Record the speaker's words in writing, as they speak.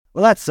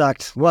Well, that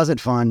sucked.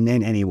 Wasn't fun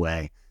in any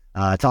way.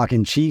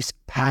 Talking Chiefs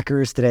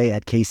Packers today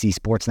at KC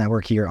Sports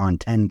Network here on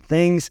 10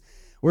 Things.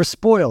 We're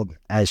spoiled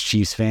as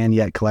Chiefs fan,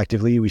 yet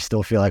collectively we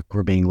still feel like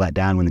we're being let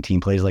down when the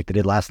team plays like they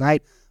did last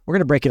night. We're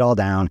going to break it all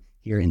down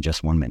here in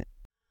just 1 minute.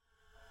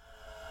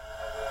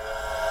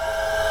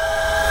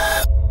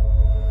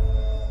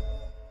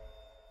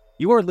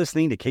 You are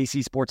listening to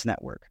KC Sports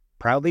Network,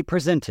 proudly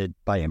presented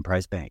by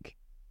Emprise Bank.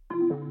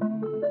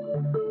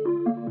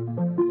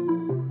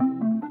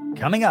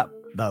 Coming up,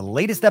 the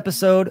latest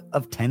episode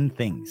of 10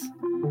 Things.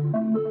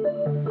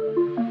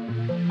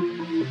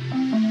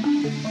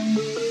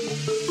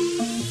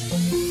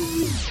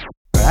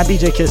 I'm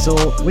BJ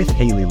Kissel with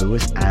Haley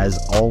Lewis, as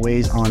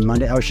always on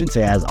Monday. I shouldn't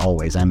say as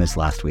always. I missed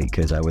last week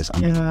because I was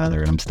under the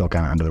weather, and I'm still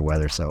kind of under the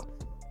weather. So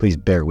please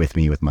bear with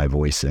me with my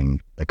voice and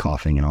the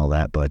coughing and all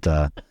that. But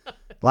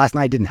last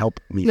night didn't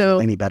help me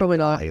feel any better. Probably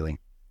not. Haley.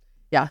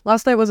 Yeah,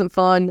 last night wasn't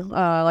fun.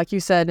 Like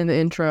you said in the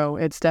intro,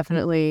 it's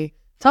definitely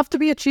tough to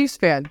be a Chiefs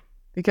fan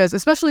because,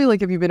 especially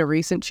like if you've been a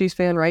recent Chiefs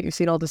fan, right? You've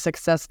seen all the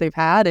success they've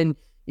had, and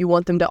you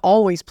want them to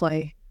always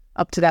play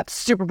up to that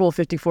Super Bowl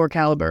 54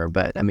 caliber.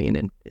 But I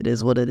mean, it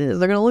is what it is.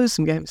 They're going to lose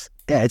some games.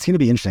 Yeah, it's going to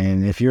be interesting.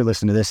 And if you're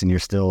listening to this and you're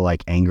still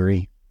like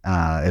angry,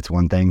 it's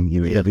one thing.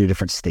 You have your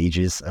different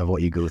stages of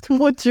what you go through.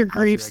 What's your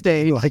grief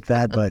stage? Like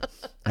that. But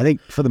I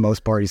think for the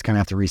most part, he's kind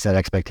of have to reset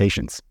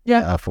expectations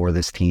for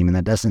this team. And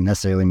that doesn't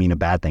necessarily mean a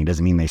bad thing. It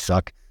doesn't mean they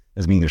suck. It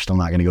doesn't mean they're still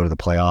not going to go to the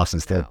playoffs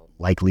and still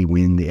likely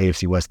win the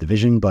AFC West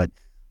division. But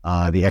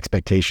the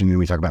expectation, when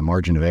we talk about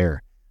margin of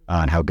error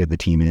and how good the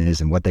team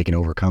is and what they can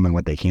overcome and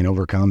what they can't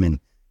overcome. And,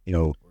 you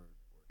know,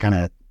 kind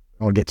of,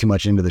 I won't get too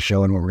much into the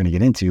show and what we're going to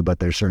get into, but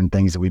there's certain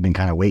things that we've been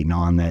kind of waiting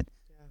on that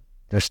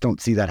just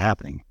don't see that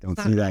happening. Don't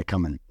see that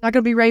coming. Not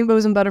going to be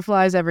rainbows and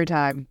butterflies every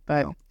time,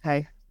 but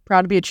hey,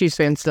 proud to be a Chiefs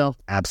fan still.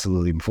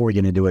 Absolutely. Before we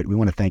get into it, we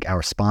want to thank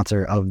our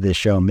sponsor of this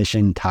show,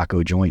 Mission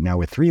Taco Joint, now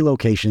with 3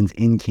 locations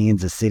in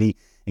Kansas City,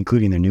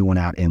 including their new one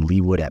out in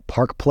Leawood at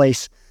Park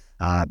Place.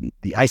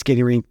 The ice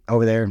skating rink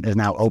over there is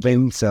now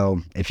open,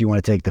 so if you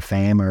want to take the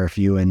fam or if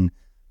you and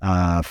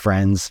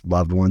friends,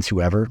 loved ones,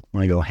 whoever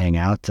want to go hang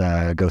out,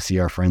 go see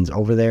our friends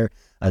over there.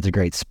 It's a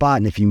great spot.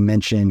 And if you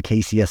mention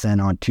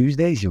KCSN on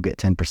Tuesdays, you'll get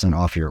 10%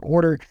 off your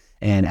order.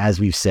 And as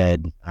we've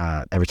said,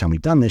 every time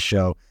we've done this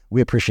show,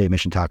 we appreciate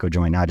Mission Taco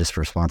Joint, not just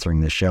for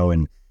sponsoring this show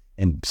and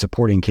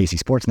supporting KC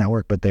Sports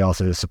Network, but they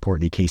also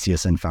support the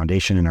KCSN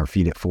Foundation and our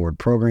Feed It Forward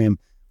program,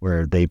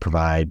 where they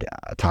provide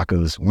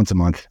tacos once a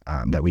month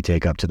that we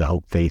take up to the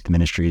Hope Faith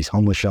Ministries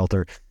homeless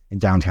shelter in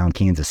downtown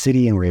Kansas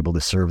City. And we're able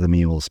to serve the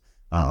meals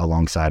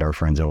alongside our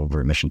friends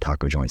over at Mission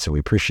Taco Joint. So we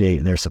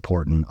appreciate their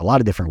support in a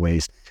lot of different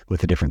ways with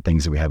the different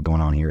things that we have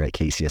going on here at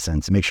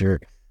KCSN. So make sure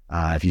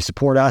if you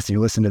support us and you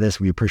listen to this,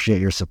 we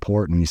appreciate your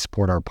support, and you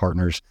support our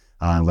partners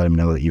and let them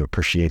know that you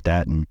appreciate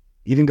that. And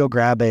even go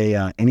grab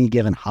a any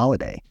given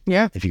holiday.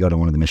 Yeah. If you go to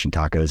one of the Mission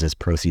Tacos, as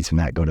proceeds from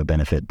that go to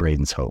benefit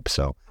Braden's Hope.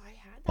 So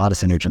a lot of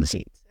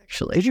synergy.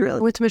 Actually, did you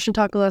really? Went to Mission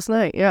Taco last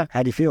night. Yeah.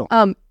 How do you feel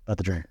about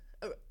the drink?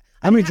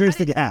 How many drinks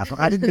did you have?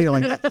 I didn't feel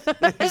like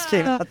that. Just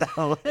came out the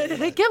hell.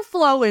 They kept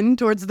flowing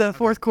towards the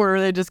fourth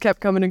quarter. They just kept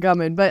coming and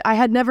coming. But I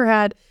had never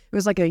had, it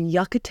was like a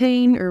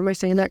yucatan, or am I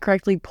saying that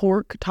correctly?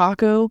 Pork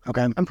taco.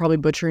 Okay. I'm probably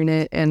butchering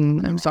it,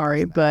 and I'm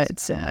sorry,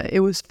 but it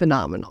was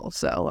phenomenal.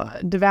 So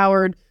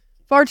devoured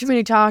far too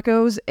many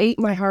tacos, ate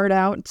my heart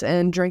out,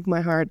 and drank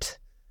my heart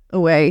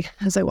away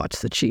as I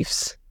watched the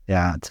Chiefs.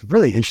 Yeah, it's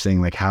really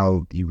interesting, like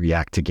how you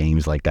react to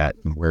games like that,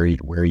 and where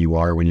you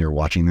are when you're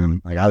watching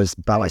them. Like I was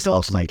by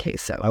myself. Like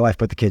my wife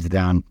put the kids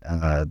down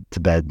to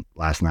bed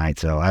last night,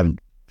 so I haven't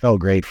felt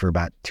great for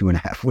about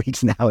 2.5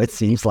 weeks now. It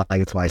seems like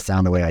it's why I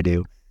sound the way I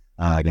do.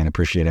 Again,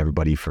 appreciate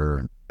everybody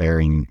for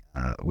bearing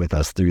with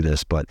us through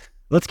this. But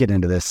let's get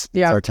into this.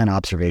 Yeah, it's our 10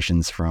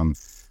 observations from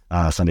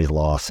Sunday's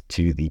loss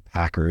to the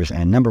Packers.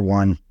 And number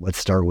one, let's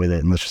start with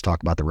it, and let's just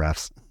talk about the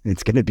refs.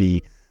 It's going to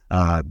be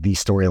the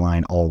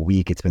storyline all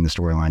week. It's been the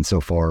storyline so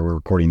far. We're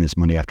recording this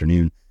Monday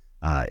afternoon.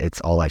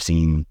 It's all I've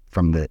seen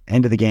from the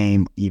end of the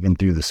game, even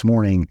through this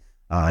morning.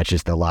 It's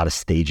just a lot of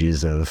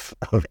stages of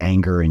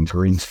anger and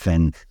grief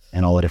and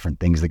all the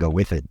different things that go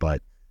with it.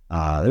 But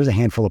there's a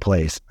handful of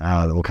plays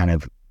that we'll kind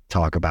of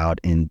talk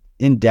about in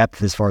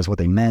depth as far as what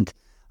they meant,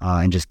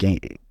 and just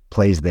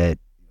plays that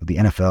the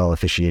NFL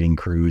officiating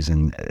crews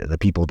and the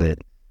people that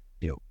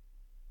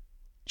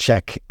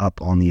check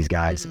up on these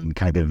guys and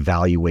kind of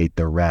evaluate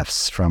the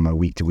refs from a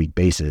week-to-week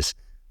basis.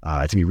 It's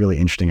going to be really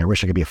interesting. I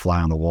wish I could be a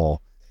fly on the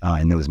wall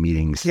in those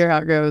meetings. Hear how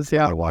it goes,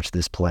 yeah. To watch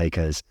this play,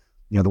 because,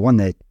 the one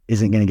that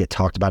isn't going to get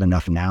talked about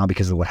enough now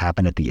because of what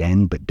happened at the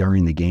end, but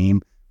during the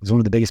game, was one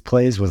of the biggest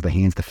plays was the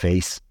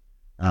hands-to-face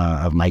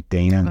of Mike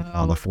Dana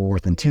on the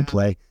 4th and 2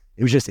 play.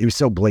 It was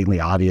so blatantly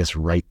obvious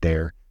right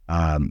there.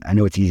 I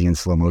know it's easy in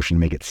slow motion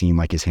to make it seem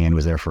like his hand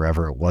was there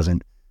forever. It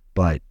wasn't.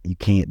 But you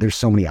can't, there's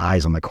so many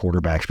eyes on the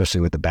quarterback, especially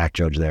with the back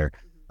judge there,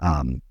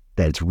 that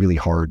it's really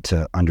hard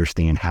to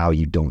understand how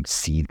you don't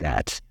see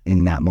that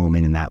in that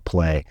moment, in that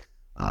play.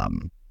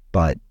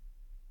 But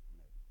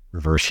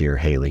reverse here,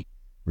 Haley,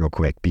 real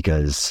quick,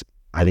 because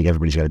I think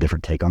everybody's got a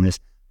different take on this.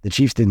 The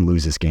Chiefs didn't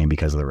lose this game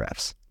because of the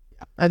refs.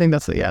 I think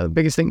that's the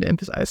biggest thing to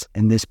emphasize.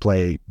 And this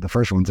play, the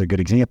first one's a good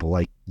example.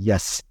 Like,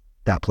 yes,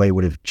 that play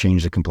would have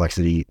changed the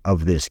complexity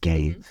of this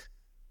game,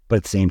 but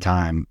at the same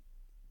time,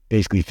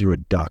 basically threw a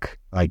duck,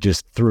 like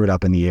just threw it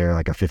up in the air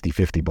like a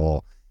 50-50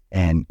 ball,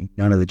 and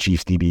none of the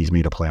Chiefs DBs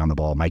made a play on the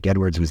ball. Mike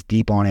Edwards was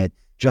deep on it.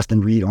 Justin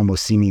Reed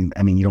almost seeming,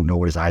 I mean, you don't know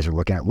what his eyes are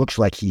looking at. It looks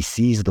like he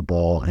sees the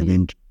ball and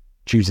then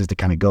chooses to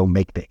kind of go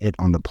make the hit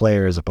on the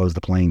player as opposed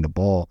to playing the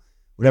ball.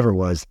 Whatever it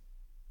was,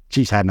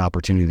 Chiefs had an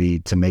opportunity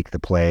to make the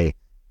play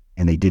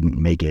and they didn't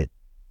make it.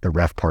 The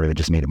ref part of it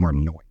just made it more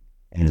annoying,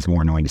 and it's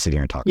more annoying to sit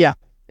here and talk. Yeah.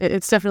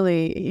 It's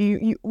definitely,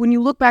 you when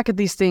you look back at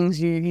these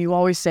things, you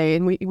always say,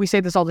 and we say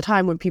this all the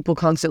time when people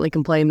constantly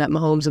complain that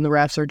Mahomes and the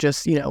refs are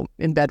just,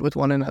 in bed with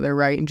one another,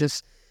 right? And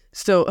just,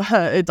 so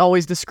it's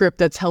always the script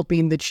that's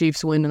helping the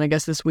Chiefs win. And I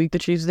guess this week the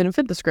Chiefs didn't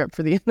fit the script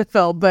for the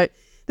NFL. But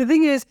the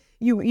thing is,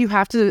 you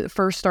have to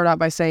first start out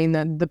by saying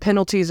that the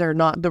penalties are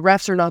not, the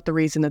refs are not the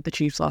reason that the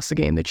Chiefs lost the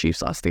game. The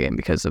Chiefs lost the game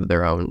because of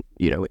their own,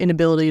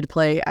 inability to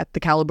play at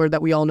the caliber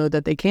that we all know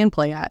that they can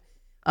play at.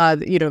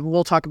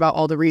 We'll talk about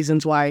all the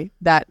reasons why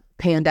that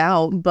panned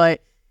out,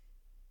 but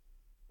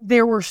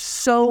there were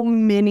so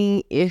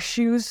many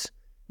issues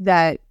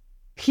that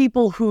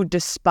people who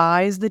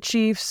despise the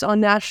Chiefs on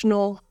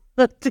national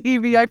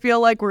TV, I feel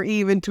like, were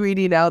even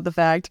tweeting out the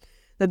fact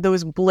that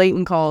those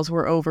blatant calls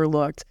were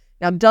overlooked.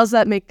 Now, does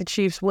that make the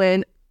Chiefs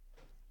win?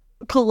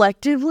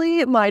 Collectively,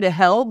 it might have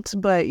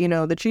helped, but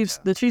the Chiefs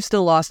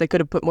still lost. They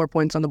could have put more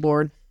points on the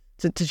board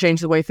to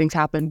change the way things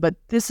happen. But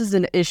this is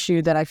an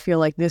issue that I feel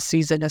like this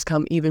season has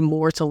come even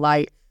more to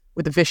light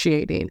with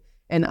officiating.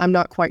 And I'm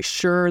not quite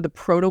sure the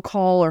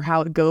protocol or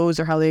how it goes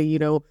or how they,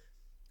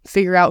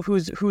 figure out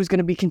who's going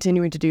to be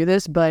continuing to do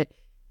this. But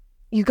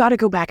you got to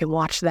go back and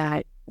watch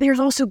that. There's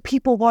also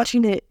people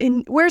watching it.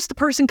 And where's the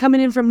person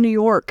coming in from New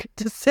York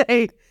to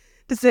say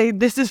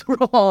this is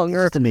wrong?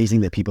 It's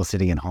amazing that people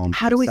sitting at home.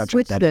 How do we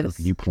switch this?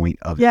 Viewpoint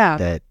of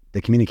that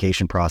the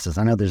communication process.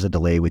 I know there's a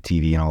delay with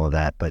TV and all of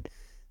that, but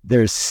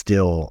there's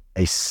still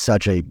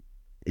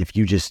if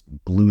you just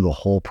blew the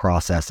whole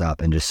process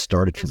up and just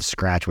started from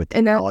scratch with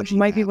technology.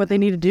 And that might be what they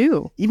need to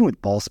do. Even with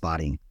ball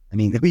spotting. I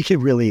mean, we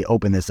could really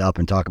open this up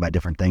and talk about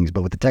different things,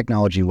 but with the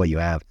technology and what you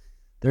have,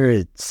 there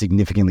are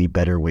significantly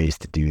better ways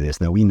to do this.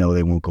 Now, we know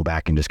they won't go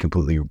back and just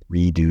completely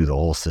redo the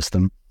whole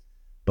system,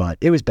 but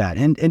it was bad.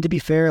 And to be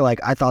fair, like,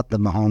 I thought the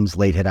Mahomes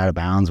late hit out of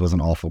bounds was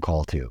an awful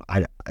call too.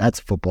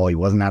 That's football. He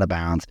wasn't out of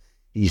bounds.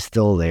 He's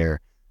still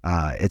there.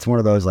 It's one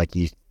of those, like,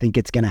 you think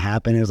it's going to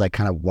happen. It was like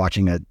kind of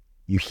watching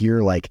you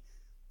hear, like,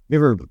 you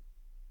ever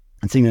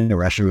seen in a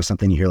restaurant or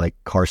something, you hear like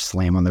cars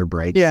slam on their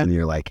brakes and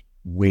you're like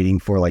waiting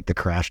for like the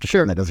crash to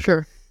sure, that doesn't.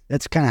 Sure.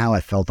 That's kind of how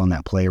I felt on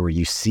that play where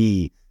you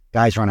see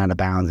guys run out of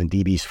bounds and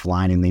DBs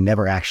flying and they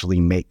never actually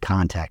make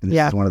contact. And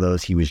this is one of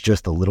those, he was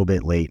just a little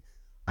bit late.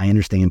 I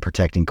understand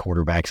protecting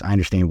quarterbacks. I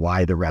understand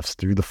why the refs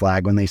threw the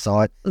flag when they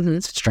saw it. Mm-hmm.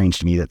 It's strange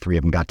to me that three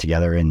of them got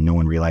together and no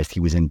one realized he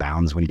was in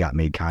bounds when he got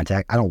made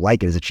contact. I don't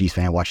like it as a Chiefs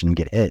fan watching him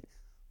get hit.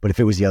 But if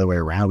it was the other way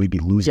around, we'd be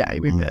losing. Yeah,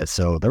 we'd miss.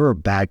 So there were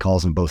bad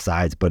calls on both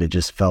sides, but it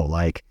just felt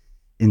like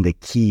in the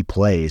key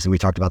plays, and we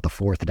talked about the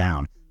fourth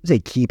down, it was a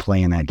key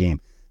play in that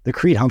game. The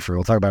Creed Humphrey,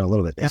 we'll talk about it a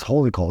little bit, his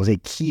holding call was a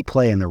key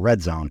play in the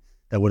red zone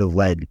that would have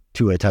led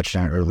to a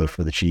touchdown earlier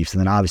for the Chiefs. And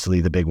then obviously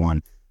the big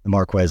one, the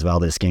Marquez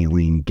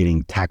Valdez-Scantling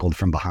getting tackled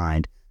from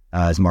behind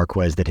as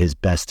Marquez did his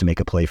best to make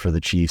a play for the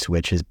Chiefs,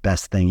 which his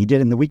best thing he did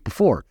in the week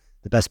before.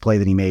 The best play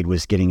that he made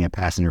was getting a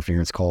pass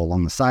interference call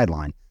along the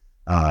sideline.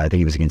 I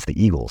think it was against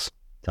the Eagles.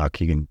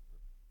 Tuck, you can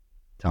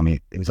tell me,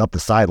 it was up the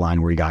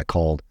sideline where he got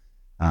called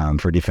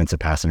for defensive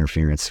pass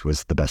interference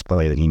was the best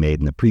play that he made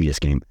in the previous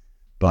game.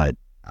 But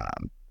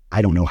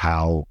I don't know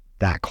how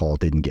that call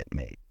didn't get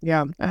made.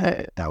 Yeah.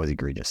 That was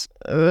egregious.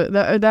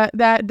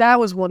 That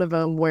was one of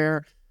them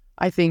where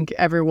I think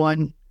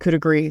everyone could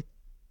agree.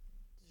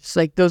 Just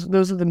like those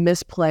are the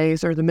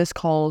misplays or the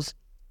miscalls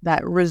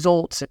that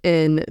result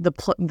in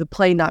the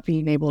play not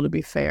being able to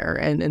be fair.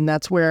 And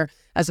that's where,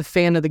 as a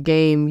fan of the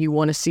game, you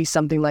want to see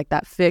something like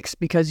that fixed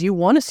because you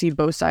want to see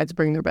both sides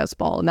bring their best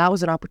ball. And that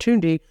was an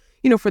opportunity,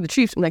 for the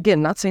Chiefs. And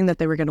again, not saying that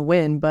they were going to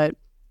win, but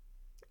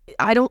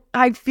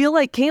I feel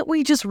like, can't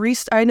we just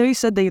I know you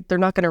said they're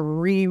not going to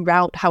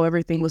reroute how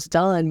everything was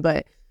done,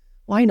 but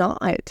why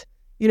not?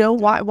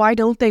 Why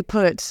don't they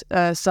put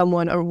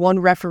someone or one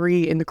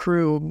referee in the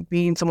crew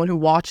being someone who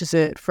watches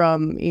it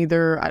from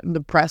either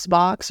the press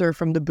box or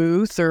from the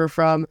booth or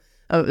from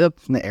the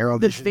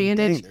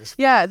vantage,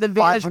 the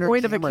vantage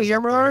point of a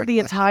camera the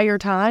entire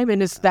time,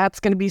 and that's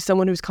going to be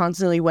someone who's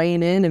constantly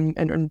weighing in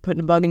and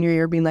putting a bug in your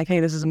ear, being like, "Hey,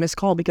 this is a missed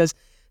call," because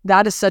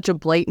that is such a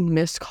blatant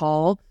missed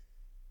call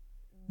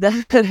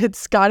that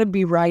it's got to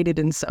be righted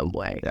in some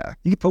way. Yeah,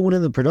 you can put one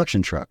in the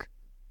production truck.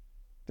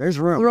 There's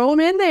room. Throw them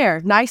in there,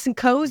 nice and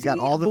cozy. You got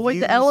all the avoid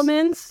views. The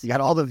elements. You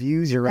got all the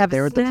views. You're right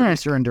there with the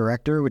producer and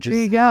director, which is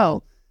there. You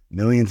go.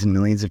 Millions and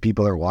millions of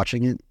people are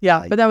watching it.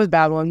 Yeah, but that was a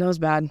bad one. That was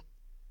bad.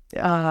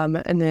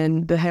 And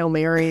then the Hail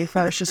Mary,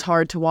 that was just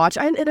hard to watch.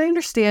 And I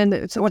understand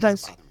that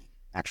sometimes.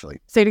 Actually,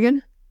 say it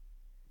again.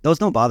 Those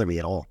don't bother me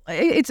at all.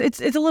 It's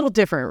a little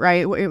different,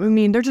 right? I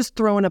mean, they're just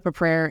throwing up a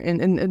prayer,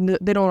 and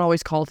they don't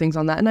always call things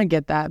on that, and I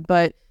get that,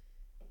 but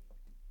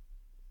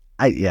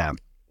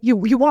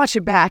you watch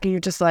it back, and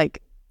you're just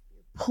like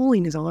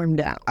pulling his arm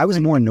down. I was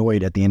more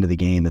annoyed at the end of the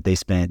game that they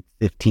spent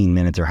 15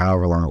 minutes or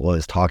however long it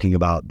was talking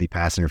about the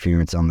pass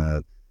interference on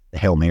the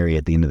Hail Mary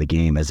at the end of the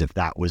game, as if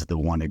that was the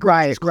one.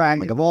 Right.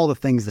 Like, of all the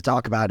things to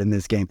talk about in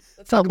this game,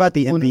 talk about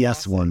the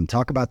MVS one,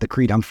 talk about the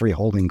Creed Humphrey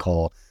holding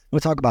call.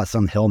 We'll talk about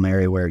some Hail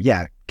Mary where,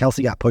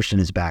 Kelsey got pushed in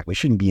his back. We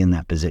shouldn't be in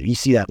that position. You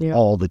see that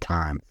all the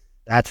time.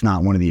 That's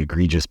not one of the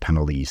egregious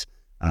penalties.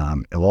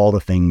 Of all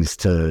the things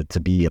to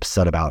be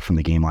upset about from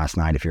the game last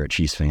night, if you're a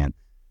Chiefs fan,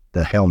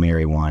 the Hail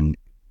Mary one,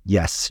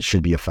 yes,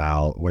 should be a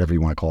foul, whatever you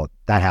want to call it.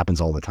 That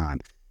happens all the time.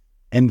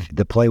 And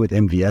the play with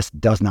MVS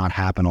does not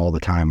happen all the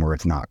time where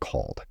it's not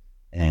called.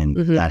 And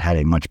that had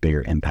a much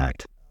bigger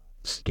impact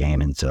this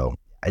game. And so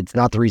it's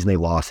not the reason they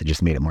lost. It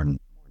just made it more annoying.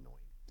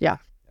 Yeah.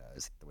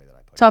 The way that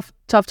I put it.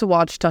 Tough to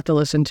watch, tough to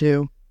listen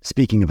to.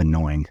 Speaking of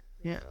annoying,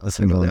 let's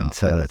move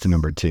to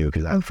number 2,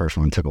 because that first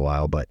one took a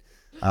while. But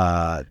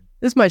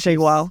this might take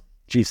a while.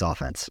 Chiefs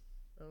offense.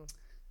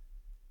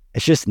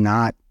 It's just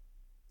not,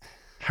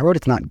 I wrote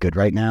it's not good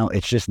right now.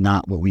 It's just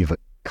not what we've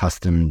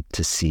accustomed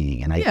to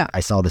seeing. And I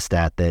saw the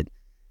stat that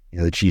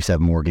the Chiefs have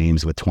more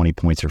games with 20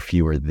 points or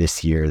fewer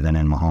this year than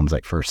in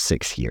Mahomes' first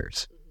 6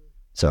 years.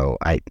 So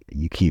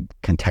you keep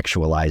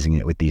contextualizing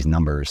it with these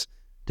numbers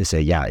to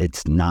say,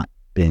 it's not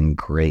been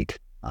great.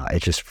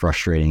 It's just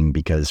frustrating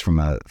because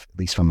at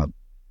least from a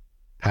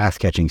pass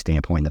catching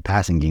standpoint, the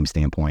passing game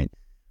standpoint,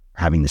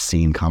 having the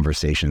same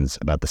conversations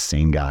about the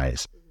same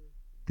guys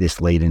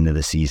this late into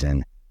the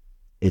season,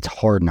 it's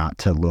hard not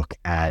to look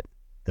at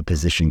the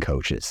position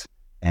coaches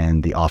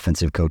and the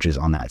offensive coaches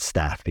on that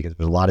staff, because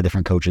there's a lot of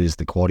different coaches,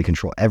 the quality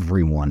control,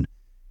 everyone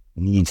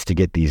needs to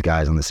get these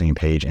guys on the same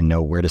page and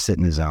know where to sit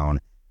in the zone,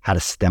 how to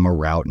stem a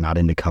route, not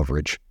into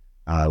coverage,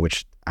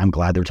 which I'm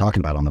glad they're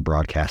talking about on the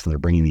broadcast, and they're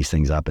bringing these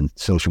things up. And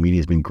social media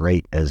has been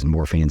great as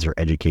more fans are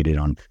educated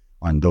on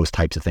those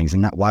types of things.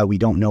 And not why we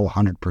don't know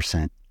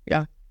 100%.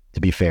 Yeah.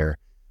 To be fair,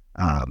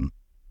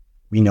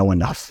 we know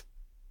enough,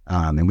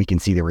 and we can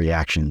see the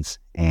reactions,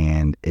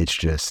 and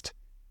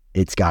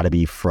it's got to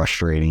be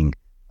frustrating.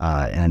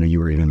 And I know you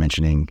were even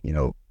mentioning,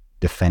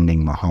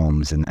 defending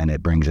Mahomes, and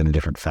it brings in a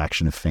different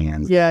faction of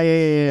fans.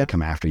 Yeah.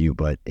 Come after you,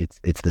 but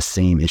it's the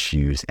same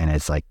issues, and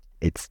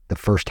it's the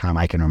first time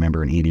I can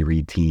remember an Andy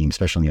Reid team,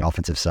 especially on the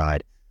offensive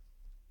side,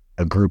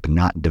 a group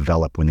not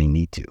develop when they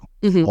need to.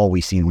 All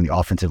we've seen when the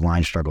offensive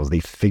line struggles, they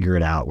figure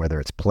it out, whether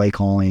it's play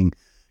calling,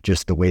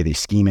 just the way they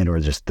scheme it, or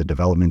just the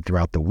development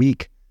throughout the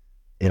week.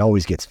 It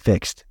always gets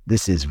fixed.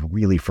 This is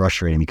really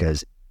frustrating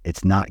because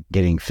it's not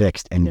getting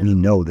fixed, and we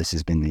know this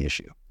has been the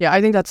issue. Yeah, I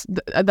think that's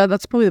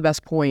probably the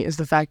best point, is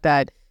the fact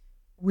that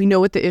we know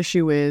what the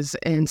issue is,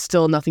 and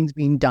still nothing's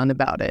being done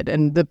about it.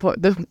 And the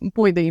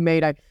point that you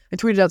made, I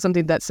tweeted out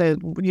something that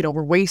said,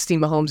 we're wasting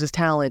Mahomes'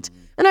 talent,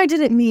 and I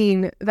didn't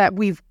mean that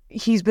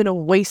he's been a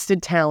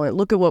wasted talent.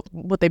 Look at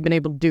what they've been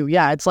able to do.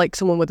 Yeah, it's like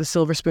someone with a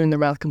silver spoon in their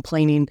mouth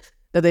complaining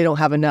that they don't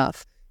have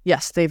enough.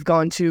 Yes, they've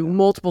gone to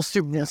multiple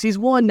Super Bowls. He's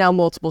won now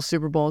multiple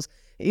Super Bowls.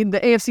 In the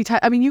AFC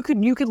title, I mean, you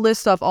could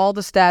list off all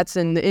the stats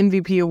and the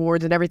MVP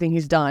awards and everything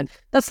he's done.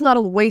 That's not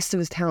a waste of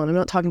his talent. I'm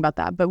not talking about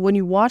that. But when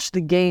you watch the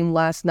game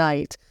last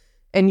night,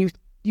 and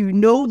you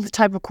know the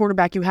type of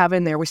quarterback you have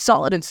in there, we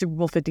saw it in Super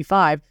Bowl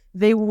 55.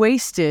 They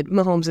wasted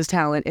Mahomes'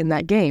 talent in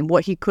that game,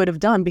 what he could have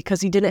done,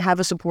 because he didn't have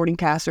a supporting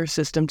cast or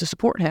system to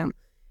support him.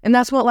 And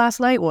that's what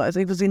last night was.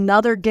 It was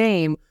another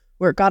game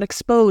where it got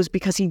exposed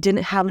because he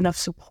didn't have enough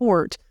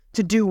support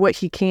to do what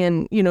he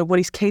can, what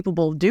he's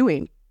capable of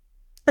doing.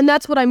 And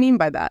that's what I mean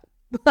by that.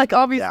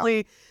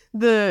 Obviously,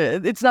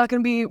 it's not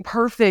going to be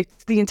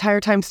perfect the entire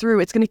time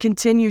through. It's going to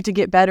continue to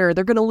get better.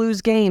 They're going to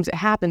lose games. It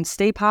happens.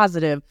 Stay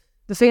positive.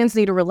 The fans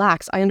need to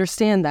relax. I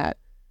understand that.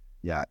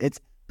 Yeah,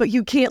 but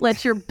you can't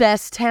let your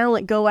best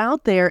talent go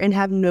out there and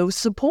have no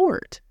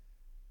support.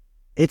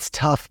 It's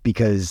tough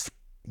because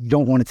you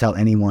don't want to tell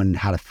anyone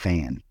how to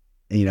fan.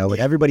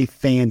 Everybody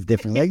fans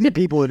differently. Like,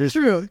 people are just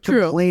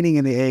complaining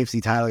in the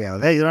AFC title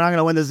game. Hey, they're not going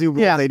to win the Super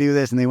Bowl if they do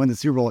this, and they win the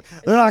Super Bowl.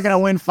 They're not going to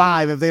win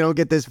 5 if they don't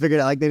get this figured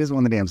out. Like, they just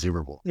won the damn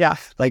Super Bowl. Yeah.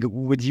 Like,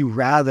 would you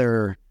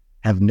rather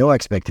have no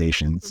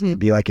expectations,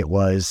 be like it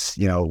was,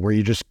 where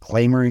you're just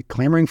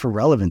clamoring for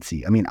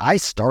relevancy? I mean, I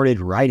started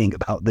writing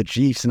about the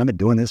Chiefs, and I've been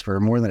doing this for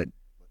more than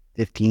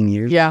 15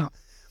 years. Yeah.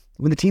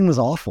 When the team was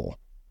awful,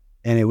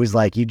 and it was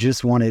like you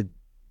just wanted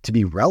to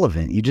be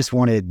relevant. You just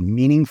wanted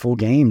meaningful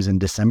games in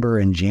December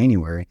and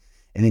January,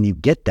 and then you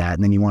get that,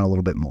 and then you want a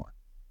little bit more.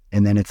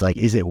 And then it's like,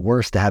 is it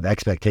worse to have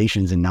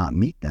expectations and not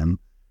meet them,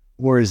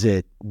 or is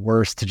it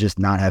worse to just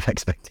not have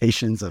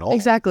expectations at all?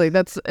 Exactly.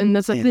 That's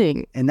a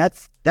thing. And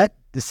that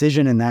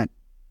decision, and that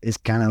is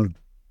kind of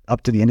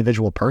up to the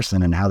individual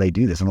person and how they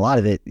do this. And a lot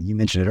of it, you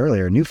mentioned it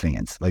earlier, new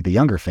fans, like the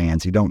younger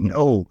fans who don't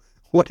know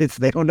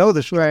they don't know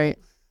the struggle. Right.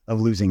 Of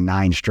losing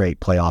 9 straight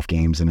playoff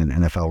games in an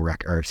NFL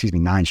record,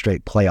 9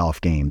 straight playoff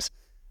games,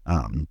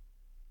 and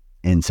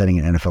setting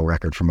an NFL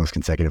record for most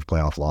consecutive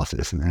playoff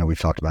losses. And we've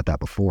talked about that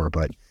before,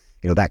 but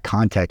that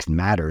context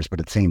matters, but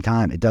at the same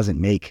time, it doesn't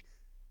make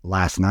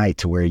last night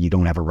to where you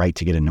don't have a right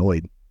to get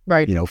annoyed.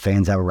 Right.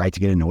 Fans have a right to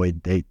get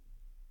annoyed.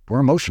 We're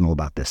emotional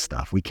about this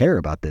stuff. We care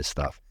about this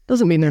stuff.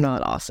 Doesn't mean they're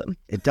not awesome.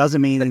 It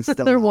doesn't mean it's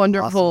still they're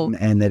wonderful. Awesome,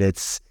 and that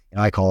it's,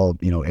 I call,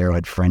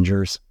 Arrowhead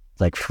frienders. It's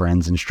like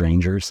friends and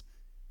strangers.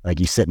 Like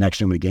you sit next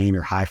to them in a game,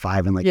 you're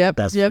high-fiving like your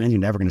best friend. You're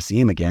never going to see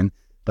him again,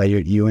 but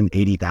you and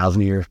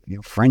 80,000 of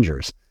your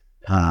frienders.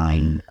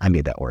 I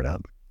made that word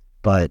up.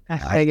 But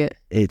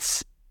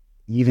it's,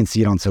 you even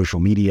see it on social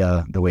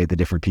media, the way the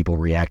different people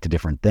react to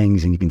different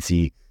things. And you can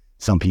see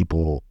some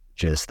people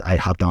I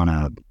hopped on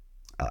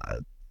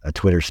a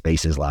Twitter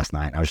Spaces last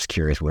night. I was just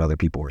curious what other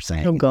people were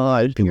saying. Oh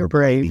God, you're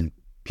brave.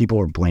 People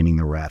were blaming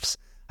the refs.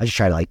 I just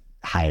try to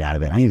hide out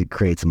of it. I need to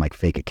create some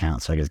fake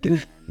accounts so I guess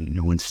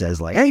no one says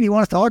hey, do you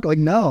want to talk?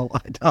 No,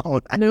 I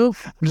don't. No.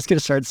 I'm just going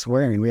to start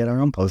swearing. We had our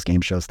own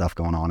post-game show stuff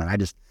going on, and I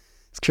just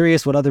was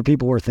curious what other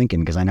people were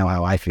thinking because I know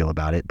how I feel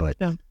about it, but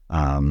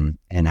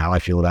and how I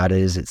feel about it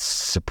is it's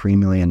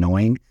supremely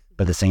annoying,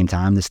 but at the same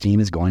time, this team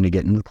is going to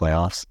get into the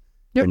playoffs.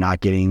 They're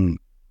not getting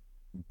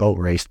boat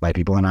raced by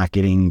people. They're not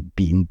getting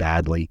beaten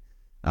badly.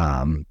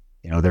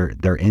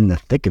 They're in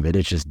the thick of it.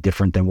 It's just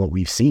different than what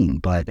we've seen,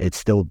 but it's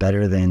still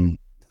better than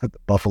the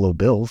Buffalo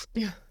Bills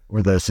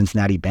or the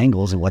Cincinnati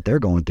Bengals and what they're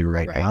going through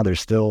right now. There's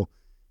still,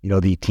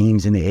 the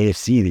teams in the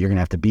AFC that you're going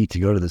to have to beat to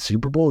go to the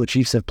Super Bowl. The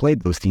Chiefs have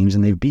played those teams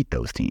and they've beat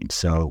those teams.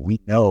 So we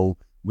know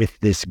with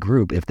this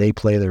group, if they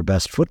play their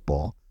best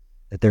football,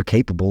 that they're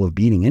capable of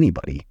beating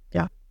anybody.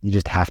 Yeah. You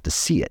just have to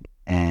see it.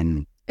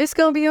 And it's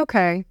going to be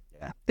okay.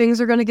 Yeah. Things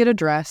are going to get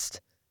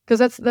addressed. Because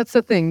that's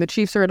the thing. The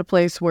Chiefs are at a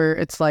place where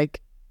it's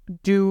like,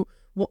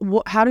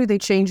 how do they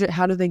change it?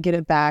 How do they get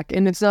it back?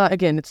 And it's not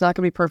going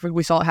to be perfect.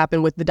 We saw it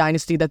happen with the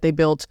dynasty that they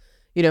built,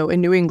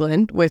 in New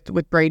England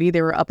with Brady.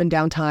 There were up and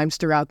down times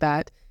throughout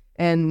that.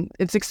 And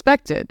it's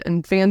expected,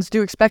 and fans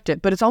do expect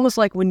it. But it's almost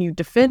like when you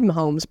defend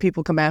Mahomes,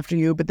 people come after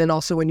you. But then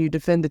also when you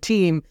defend the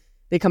team,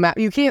 they come out.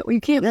 You can't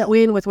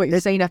win with what you're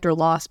saying after a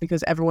loss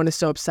because everyone is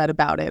so upset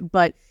about it.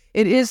 But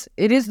it is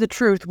the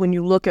truth when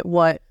you look at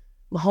what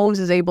Mahomes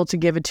is able to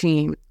give a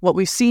team, what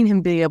we've seen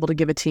him be able to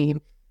give a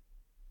team.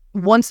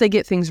 Once they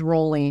get things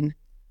rolling,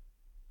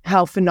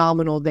 how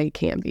phenomenal they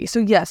can be. So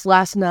yes,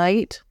 last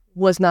night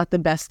was not the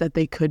best that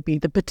they could be.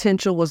 The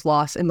potential was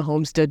lost, and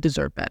Mahomes did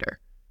deserve better.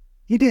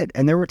 He did,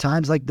 and there were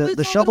times like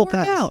the shovel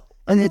pass,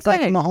 and it's like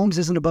Mahomes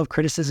isn't above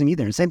criticism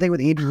either. And same thing with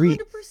Andy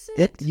Reid.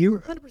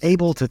 You're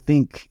able to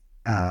think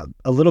a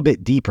little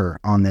bit deeper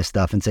on this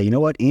stuff and say, you know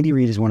what, Andy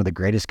Reid is one of the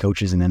greatest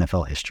coaches in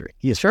NFL history.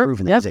 He has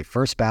proven that he's a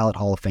first ballot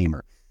Hall of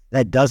Famer.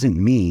 That doesn't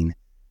mean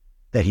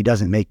that he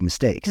doesn't make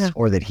mistakes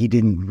or that he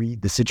didn't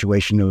read the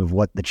situation of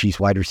what the Chiefs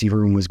wide receiver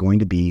room was going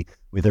to be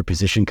with their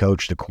position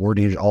coach, the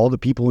coordinator, all the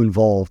people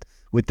involved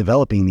with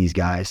developing these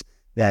guys.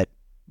 That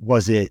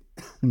was it.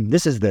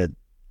 This is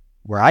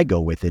where I go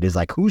with it is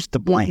like, who's to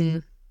blame? Mm-hmm.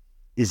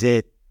 Is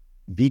it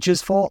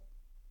Veach's fault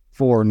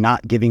for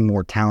not giving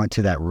more talent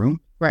to that room?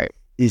 Right.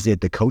 Is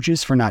it the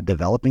coaches for not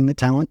developing the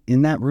talent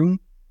in that room?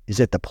 Is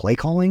it the play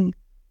calling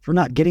for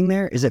not getting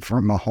there? Is it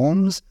for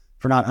Mahomes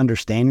for not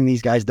understanding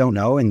these guys don't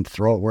know and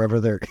throw it wherever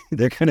they're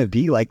going to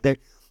be? Like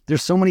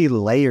there's so many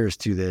layers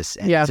to this,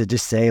 and to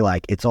just say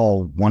like it's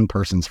all one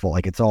person's fault,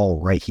 like it's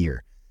all right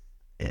here.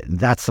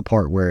 That's the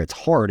part where it's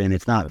hard, and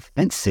it's not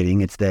fence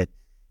sitting. It's that,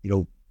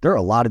 there are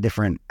a lot of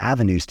different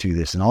avenues to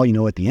this, and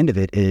all at the end of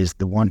it is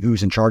the one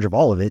who's in charge of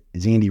all of it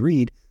is Andy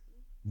Reid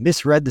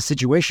misread the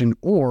situation,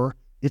 or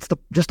it's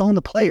just on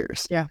the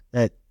players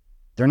that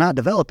they're not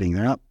developing.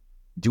 They're not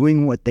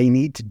doing what they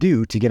need to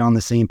do to get on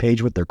the same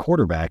page with their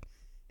quarterback.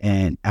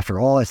 And after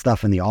all that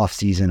stuff in the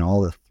offseason,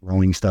 all the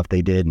throwing stuff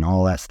they did and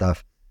all that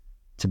stuff,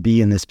 to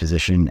be in this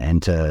position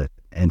and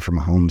for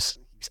Mahomes,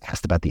 he's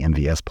asked about the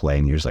MVS play,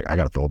 and you're just like, I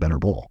got to throw a better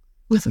ball.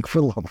 It's like, for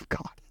the love of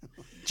God.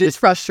 It's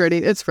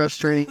frustrating. It's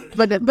frustrating.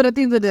 But at the end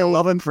of the day, I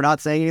love him for not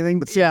saying anything,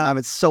 but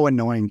sometimes it's so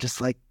annoying. Just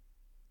like,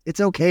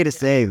 it's okay to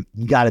say,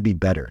 you got to be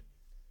better.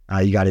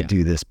 You got to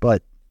do this,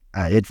 but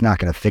it's not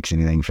going to fix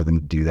anything for them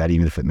to do that,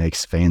 even if it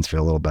makes fans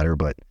feel a little better.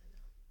 But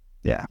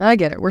yeah. I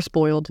get it. We're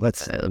spoiled.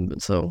 Let's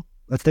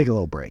take a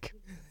little break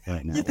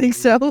right now. You think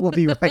so? We'll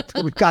be right.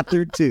 We got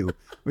through 2.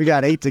 We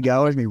got 8 to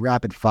go. It's going to be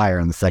rapid fire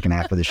in the second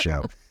half of the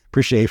show.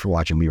 Appreciate you for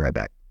watching. We'll be right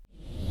back.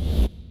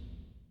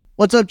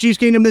 What's up, Chiefs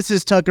Kingdom? This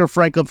is Tucker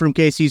Franklin from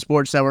KC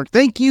Sports Network.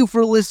 Thank you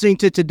for listening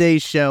to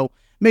today's show.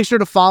 Make sure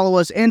to follow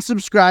us and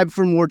subscribe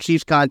for more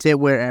Chiefs content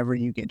wherever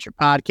you get your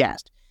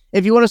podcast.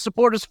 If you want to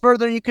support us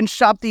further, you can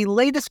shop the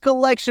latest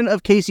collection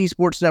of KC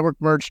Sports Network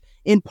merch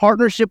in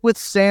partnership with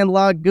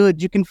Sandlot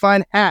Goods. You can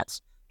find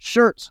hats,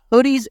 shirts,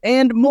 hoodies,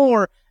 and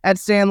more at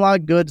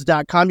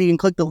sandlotgoods.com. You can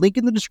click the link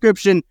in the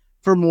description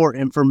for more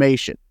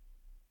information.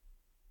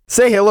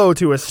 Say hello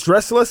to a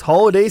stressless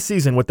holiday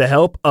season with the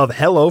help of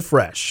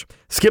HelloFresh.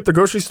 Skip the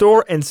grocery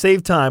store and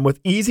save time with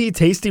easy,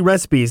 tasty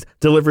recipes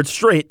delivered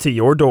straight to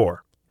your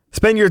door.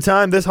 Spend your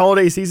time this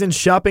holiday season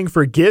shopping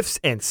for gifts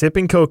and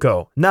sipping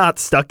cocoa, not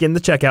stuck in the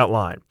checkout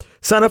line.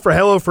 Sign up for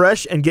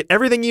HelloFresh and get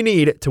everything you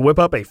need to whip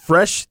up a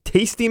fresh,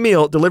 tasty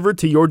meal delivered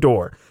to your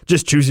door.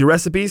 Just choose your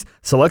recipes,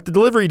 select the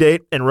delivery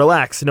date, and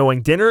relax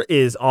knowing dinner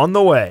is on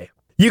the way.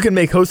 You can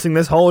make hosting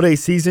this holiday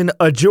season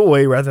a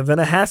joy rather than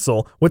a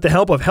hassle with the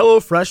help of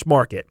HelloFresh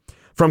Market.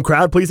 From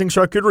crowd-pleasing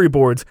charcuterie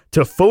boards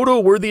to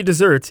photo-worthy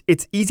desserts,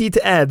 it's easy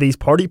to add these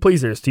party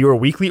pleasers to your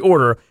weekly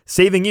order,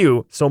 saving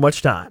you so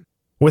much time.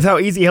 With how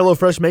easy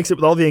HelloFresh makes it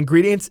with all the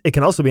ingredients, it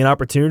can also be an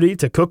opportunity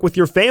to cook with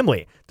your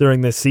family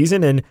during this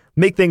season and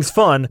make things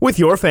fun with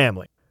your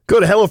family. Go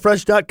to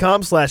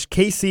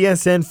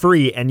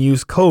HelloFresh.com/KCSNFree and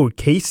use code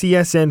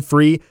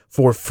KCSNFree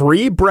for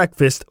free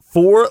breakfast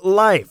for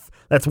life.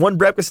 That's one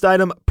breakfast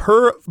item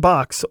per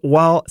box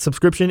while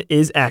subscription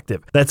is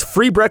active. That's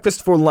free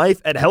breakfast for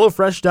life at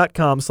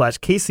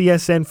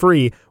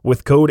HelloFresh.com/KCSNFree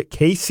with code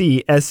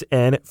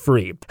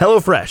KCSNFree.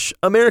 HelloFresh,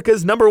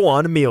 America's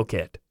 #1 meal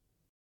kit.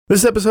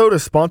 This episode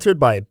is sponsored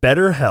by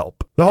BetterHelp.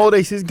 The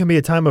holiday season can be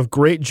a time of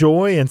great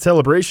joy and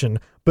celebration,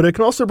 but it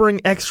can also bring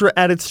extra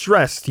added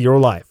stress to your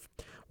life.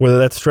 Whether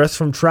that's stress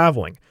from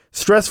traveling,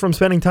 stress from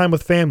spending time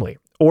with family,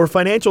 or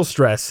financial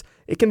stress,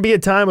 it can be a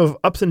time of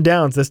ups and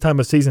downs this time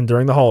of season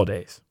during the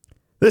holidays.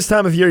 This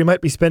time of year, you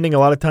might be spending a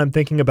lot of time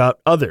thinking about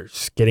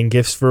others, getting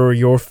gifts for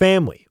your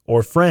family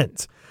or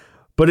friends.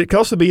 But it can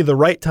also be the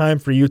right time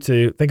for you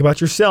to think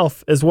about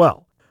yourself as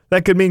well.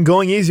 That could mean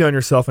going easy on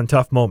yourself in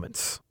tough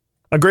moments.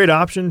 A great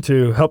option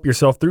to help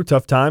yourself through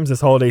tough times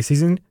this holiday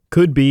season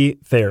could be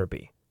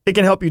therapy. It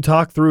can help you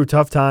talk through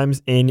tough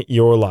times in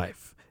your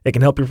life. It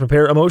can help you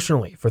prepare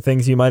emotionally for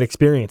things you might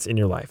experience in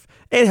your life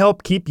and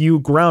help keep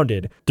you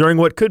grounded during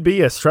what could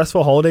be a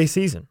stressful holiday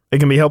season. It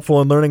can be helpful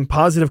in learning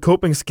positive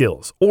coping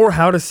skills or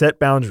how to set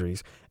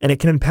boundaries, and it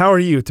can empower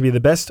you to be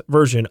the best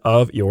version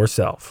of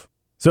yourself.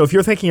 So if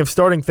you're thinking of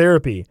starting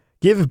therapy,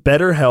 give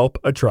BetterHelp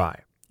a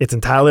try. It's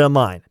entirely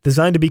online,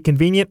 designed to be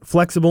convenient,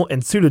 flexible,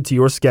 and suited to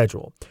your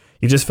schedule.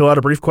 You just fill out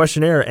a brief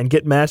questionnaire and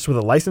get matched with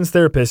a licensed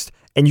therapist,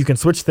 and you can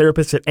switch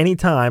therapists at any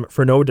time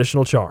for no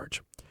additional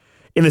charge.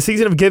 In the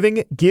season of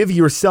giving, give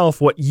yourself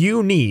what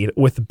you need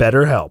with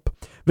BetterHelp.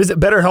 Visit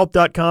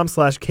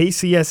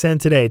BetterHelp.com/KCSN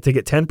today to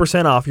get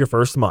 10% off your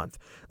first month.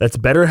 That's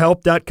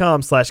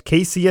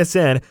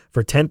BetterHelp.com/KCSN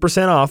for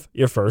 10% off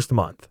your first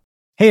month.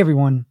 Hey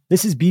everyone,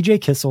 this is BJ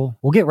Kissel.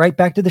 We'll get right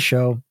back to the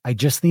show. I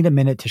just need a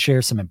minute to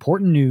share some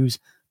important news,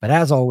 but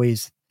as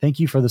always, thank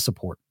you for the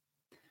support.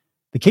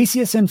 The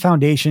KCSN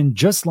Foundation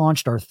just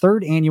launched our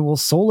third annual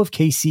Soul of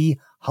KC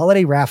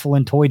Holiday Raffle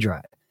and Toy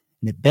Drive,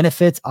 and it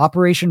benefits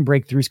Operation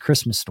Breakthrough's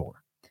Christmas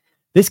store.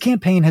 This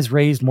campaign has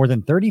raised more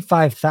than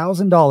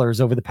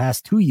 $35,000 over the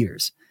past 2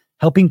 years,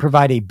 helping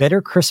provide a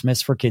better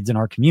Christmas for kids in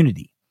our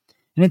community.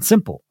 And it's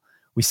simple.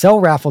 We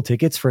sell raffle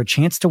tickets for a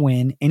chance to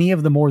win any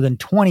of the more than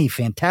 20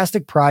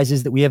 fantastic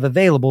prizes that we have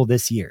available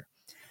this year.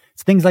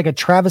 It's things like a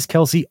Travis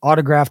Kelce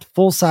autographed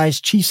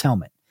full-size Chiefs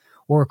helmet,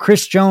 or a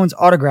Chris Jones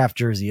autographed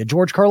jersey, a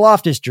George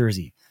Karlaftis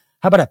jersey.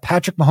 How about a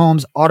Patrick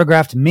Mahomes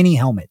autographed mini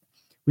helmet?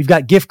 We've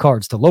got gift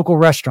cards to local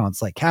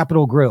restaurants like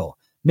Capitol Grill,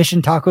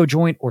 Mission Taco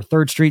Joint, or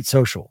 3rd Street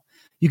Social.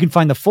 You can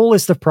find the full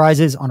list of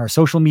prizes on our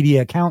social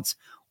media accounts,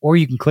 or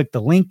you can click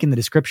the link in the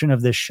description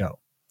of this show.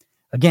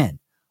 Again,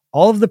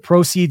 all of the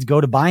proceeds go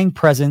to buying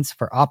presents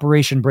for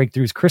Operation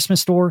Breakthrough's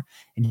Christmas store,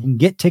 and you can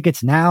get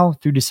tickets now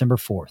through December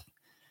 4th.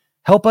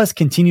 Help us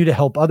continue to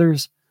help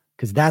others,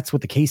 because that's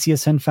what the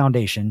KCSN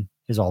Foundation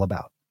is all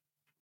about.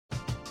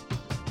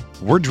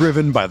 We're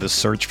driven by the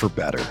search for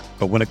better.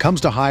 But when it comes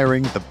to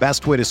hiring, the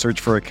best way to search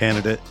for a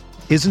candidate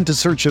isn't to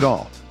search at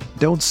all.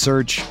 Don't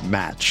search,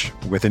 match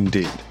with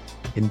Indeed.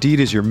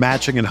 Indeed is your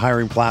matching and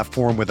hiring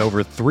platform with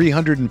over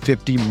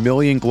 350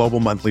 million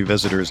global monthly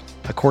visitors,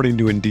 according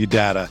to Indeed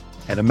data,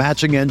 and a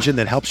matching engine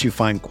that helps you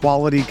find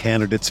quality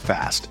candidates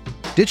fast.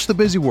 Ditch the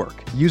busy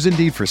work. Use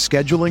Indeed for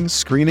scheduling,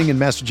 screening, and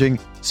messaging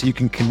so you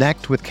can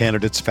connect with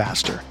candidates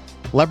faster.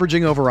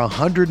 Leveraging over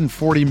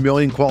 140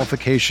 million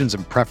qualifications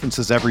and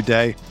preferences every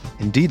day,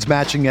 Indeed's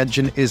matching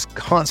engine is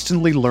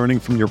constantly learning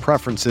from your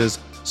preferences,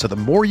 so the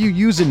more you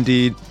use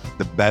Indeed,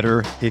 the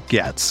better it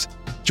gets.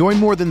 Join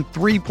more than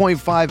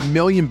 3.5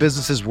 million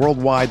businesses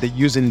worldwide that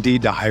use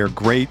Indeed to hire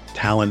great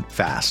talent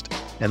fast.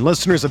 And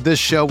listeners of this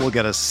show will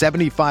get a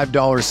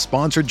 $75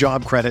 sponsored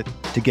job credit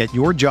to get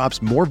your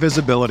jobs more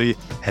visibility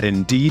at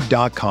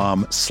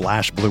Indeed.com/Blue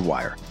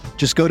Wire.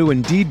 Just go to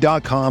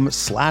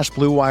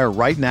Indeed.com/Blue Wire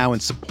right now and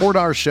support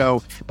our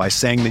show by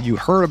saying that you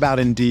heard about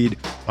Indeed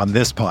on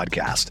this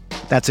podcast.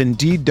 That's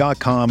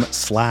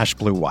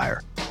Indeed.com/Blue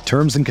Wire.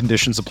 Terms and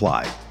conditions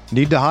apply.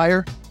 Need to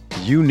hire?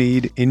 You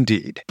need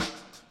Indeed.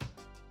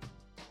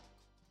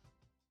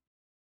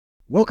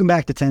 Welcome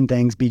back to 10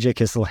 Things. BJ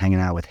Kissel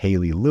hanging out with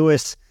Haley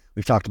Lewis.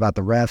 We've talked about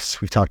the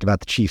refs. We've talked about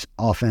the Chiefs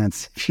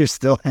offense. If you're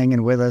still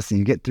hanging with us and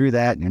you get through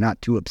that and you're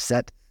not too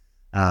upset,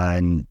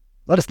 and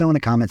let us know in the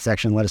comment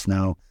section. Let us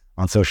know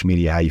on social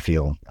media how you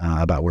feel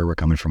about where we're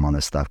coming from on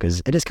this stuff,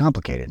 because it is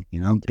complicated, you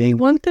know.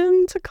 Want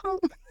them to come?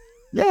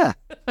 Yeah.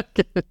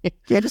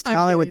 Yeah, just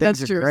tell me what things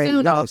That's are true.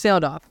 great.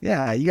 Sound off.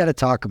 Yeah, you got to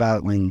talk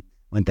about when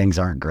when things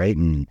aren't great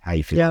and how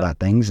you feel about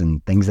things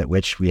and things at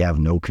which we have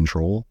no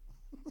control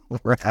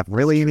or have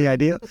really any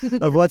idea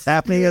of what's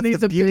happening. It's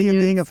the beauty of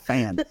being a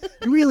fan.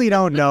 You really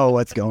don't know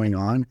what's going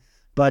on,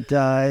 but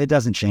it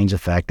doesn't change the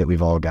fact that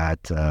we've all got,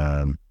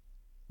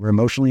 we're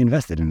emotionally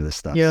invested into this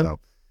stuff. So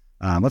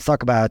let's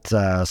talk about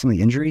some of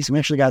the injuries. We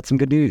actually got some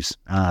good news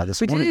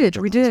this morning.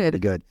 We did. Pretty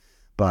good.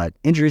 But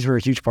injuries were a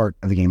huge part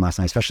of the game last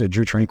night, especially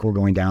Drew Tranquill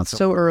going down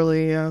so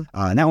early. And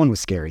that one was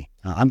scary.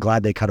 I'm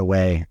glad they cut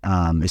away.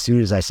 As soon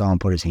as I saw him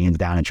put his hands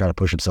down and try to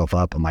push himself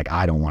up, I'm like,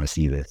 I don't want to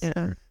see this.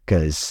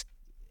 Because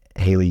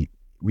Haley,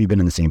 we've been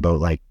in the same boat.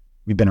 Like,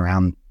 we've been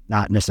around,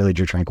 not necessarily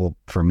Drew Tranquill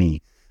for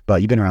me,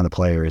 but you've been around the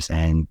players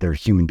and they're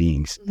human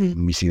beings.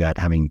 And we see that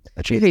having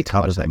a chance to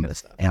cover them.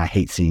 And I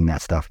hate seeing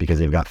that stuff because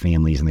they've got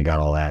families and they got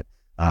all that.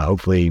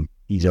 Hopefully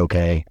he's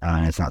okay,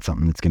 and it's not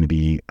something that's going to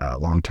be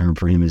long-term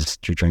for him as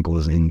Drew Tranquill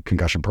is in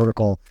concussion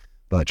protocol.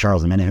 But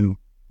Charles Omenihu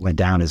went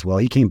down as well.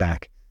 He came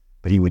back,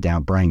 but he went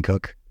down. Brian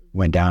Cook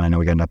went down. I know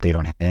we got an update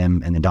on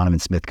him, and then Donovan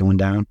Smith going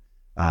down.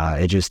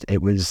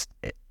 It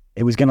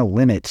was going to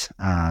limit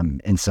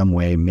in some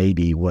way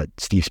maybe what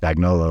Steve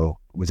Spagnuolo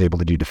was able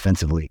to do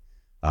defensively,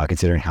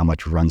 considering how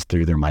much runs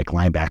through their Mike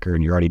linebacker,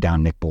 and you're already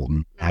down Nick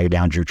Bolton. Now you're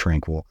down Drew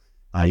Tranquill.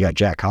 You got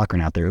Jack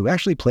Cochran out there who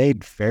actually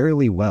played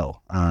fairly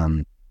well.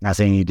 Not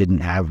saying he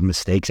didn't have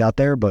mistakes out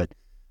there, but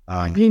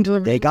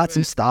they got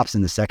some stops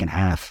in the second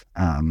half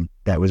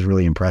that was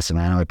really impressive.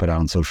 I know I put out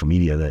on social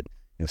media that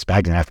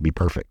Spag's going to have to be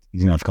perfect. He's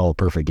going to have to call a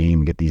perfect game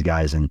and get these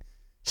guys in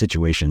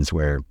situations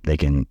where they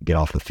can get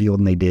off the field,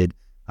 and they did.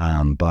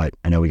 But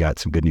I know we got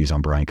some good news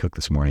on Brian Cook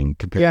this morning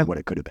compared to what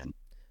it could have been.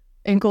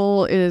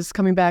 Ankle is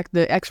coming back.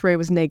 The x-ray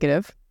was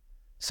negative.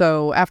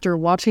 So after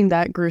watching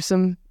that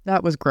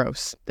that was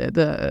gross.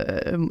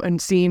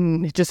 And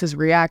seeing just his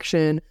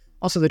reaction,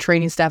 also the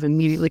training staff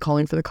immediately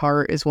calling for the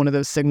cart is one of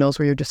those signals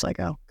where you're just like,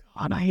 oh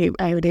God,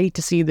 I would hate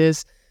to see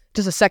this.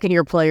 Just a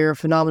second-year player,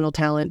 phenomenal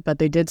talent, but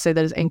they did say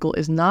that his ankle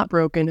is not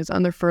broken. It's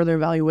under further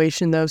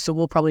evaluation, though, so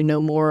we'll probably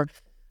know more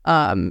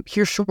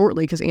here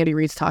shortly because Andy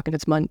Reid's talking.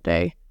 It's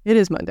Monday. It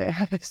is Monday.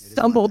 I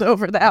stumbled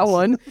over that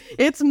one.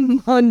 It's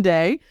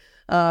Monday.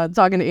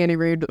 Talking to Andy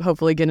Reid,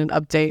 hopefully get an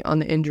update on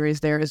the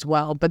injuries there as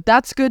well. But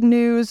that's good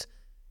news.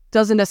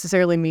 Doesn't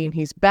necessarily mean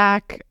he's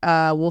back.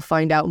 We'll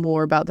find out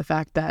more about the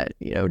fact that,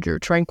 Drew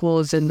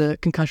Tranquill is in the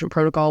concussion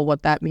protocol,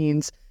 what that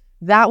means.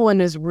 That one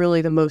is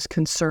really the most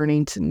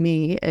concerning to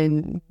me,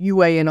 and you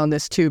weigh in on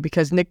this too,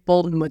 because Nick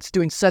Bolton was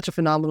doing such a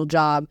phenomenal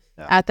job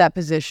at that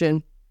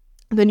position.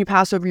 Then you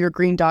pass over your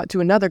green dot to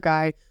another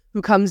guy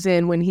who comes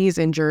in when he's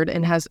injured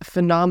and has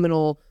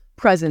phenomenal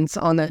presence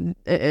on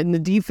in the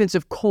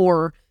defensive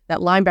core. That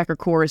linebacker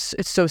core is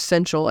so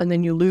essential, and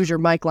then you lose your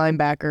Mike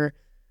linebacker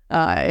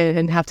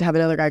and have to have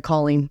another guy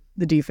calling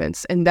the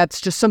defense, and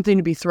that's just something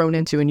to be thrown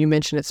into. And you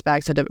mentioned it,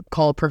 Spags had to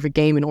call a perfect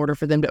game in order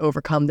for them to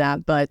overcome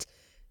that, but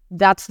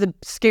that's the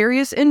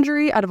scariest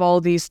injury out of all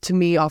of these to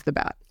me off the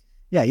bat.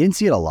 Yeah, you didn't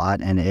see it a lot,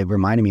 and it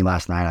reminded me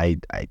last night,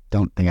 I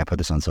don't think I put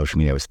this on social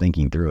media, I was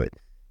thinking through it,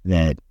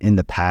 that in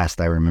the past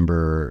I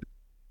remember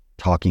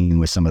talking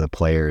with some of the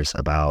players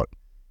about,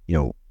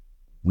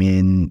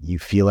 when you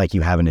feel like you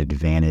have an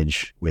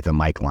advantage with a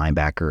Mike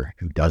linebacker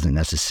who doesn't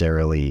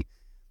necessarily,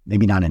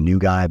 maybe not a new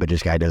guy, but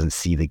just guy doesn't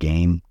see the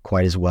game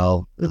quite as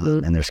well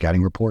in their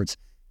scouting reports,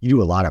 you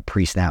do a lot of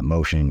pre-snap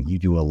motion, you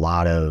do a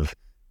lot of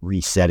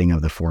resetting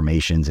of the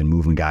formations and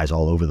moving guys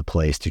all over the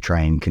place to try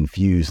and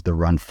confuse the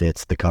run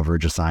fits, the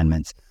coverage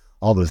assignments,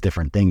 all those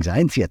different things. I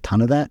didn't see a ton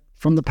of that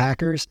from the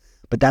Packers,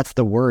 but that's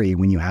the worry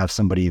when you have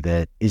somebody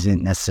that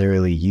isn't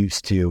necessarily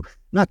used to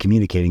not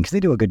communicating, because they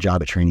do a good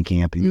job at training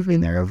camp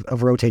in there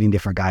of rotating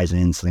different guys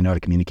in so they know how to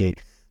communicate.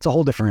 It's a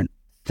whole different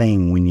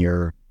thing when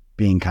you're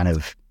being kind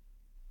of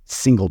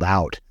singled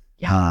out.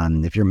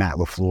 If you're Matt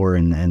LaFleur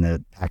and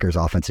the Packers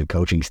offensive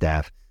coaching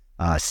staff,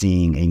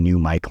 seeing a new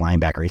Mike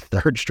linebacker, a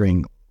third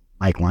string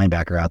Mike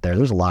linebacker out there,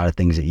 there's a lot of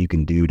things that you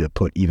can do to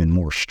put even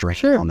more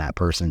strength on that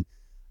person.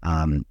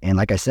 And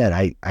like I said,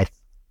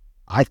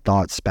 I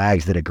thought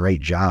Spags did a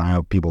great job. I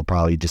know people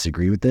probably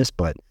disagree with this,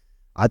 but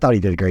I thought he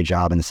did a great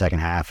job in the second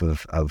half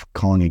of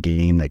calling a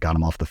game that got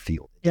him off the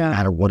field. It didn't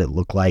matter what it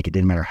looked like. It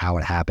didn't matter how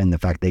it happened. The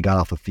fact they got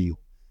off the field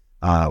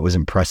was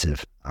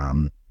impressive.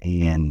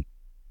 And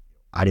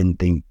I didn't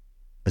think,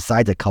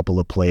 besides a couple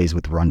of plays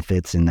with run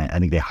fits, and I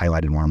think they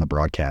highlighted one on the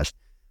broadcast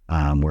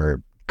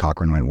where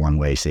Cochran went one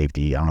way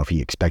safety. I don't know if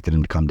he expected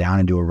him to come down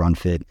and do a run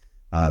fit.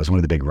 It was one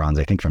of the big runs,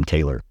 I think, from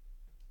Taylor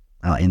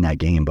in that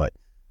game. But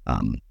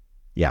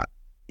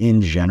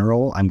in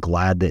general, I'm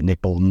glad that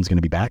Nick Bolton's going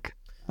to be back.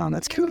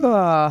 That's cool.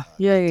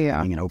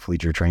 Yeah. And hopefully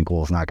Drew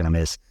Tranquill is not going to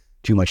miss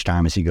too much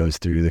time as he goes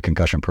through the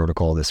concussion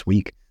protocol this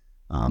week.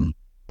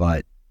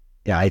 But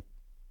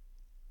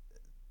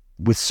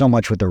with so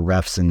much with the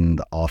refs and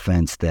the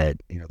offense that,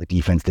 the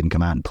defense didn't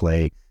come out and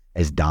play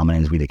as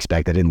dominant as we'd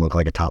expect. It didn't look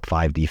like a top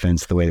 5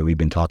 defense the way that we've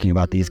been talking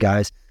about these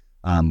guys.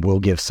 We'll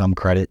give some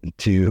credit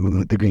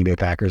to the Green Bay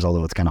Packers,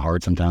 although it's kind of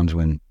hard sometimes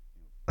when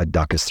a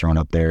duck is thrown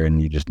up there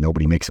and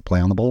nobody makes a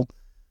play on the ball.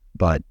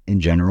 But in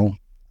general,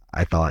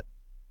 I thought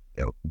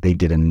they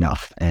did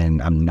enough,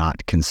 and I'm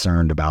not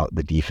concerned about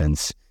the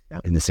defense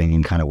in the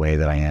same kind of way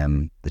that I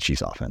am the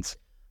Chiefs offense.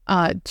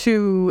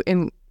 To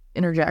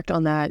interject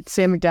on that,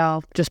 Sam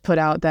McDowell just put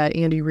out that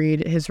Andy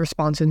Reid, his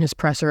response in his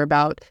presser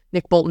about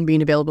Nick Bolton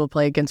being available to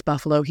play against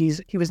Buffalo, he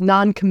was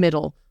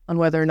non-committal on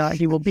whether or not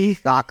he will be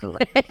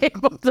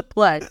able to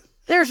play.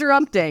 There's your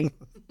update.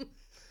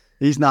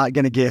 He's not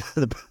going to give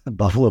the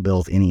Buffalo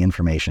Bills any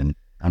information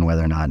on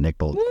whether or not Nick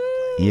Bolton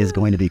he is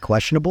going to be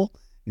questionable.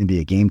 It's going to be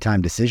a game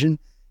time decision.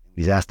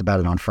 He's asked about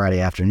it on Friday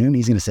afternoon.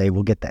 He's going to say,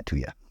 we'll get that to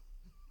you.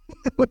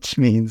 Which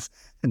means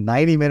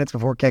 90 minutes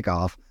before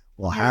kickoff,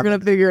 we're going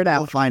to figure it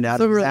out. We'll find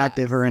out if he's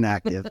active or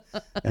inactive.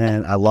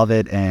 And I love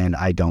it, and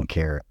I don't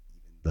care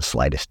the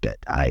slightest bit.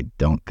 I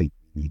don't think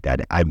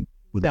that I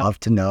would love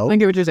to know. I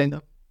get what you're saying,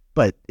 though.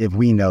 But if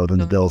we know, then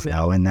the Bills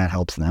know, and that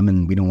helps them,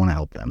 and we don't want to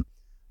help them.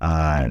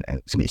 It's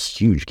going to be a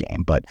huge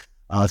game. But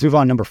let's move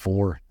on. Number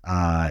 4,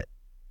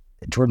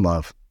 Jordan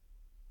Love.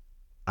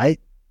 I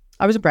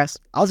was impressed.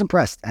 I was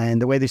impressed.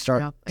 And the way they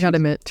start, I gotta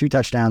admit. 2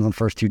 touchdowns on the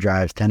first 2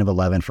 drives, 10 of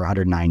 11 for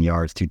 109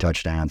 yards, 2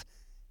 touchdowns.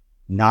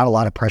 Not a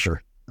lot of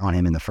pressure on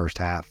him in the first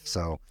half.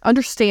 So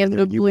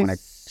understandably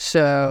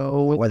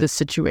so with the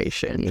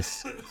situation.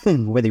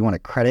 Whether you want to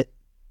credit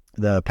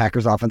the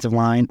Packers offensive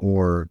line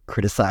or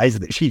criticize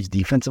the Chiefs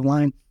defensive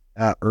line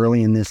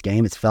early in this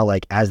game, it felt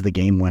like as the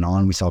game went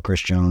on, we saw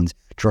Chris Jones,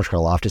 George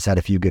Karlaftis had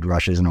a few good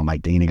rushes, and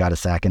Mike Dana got a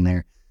sack in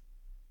there.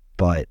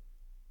 But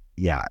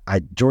yeah,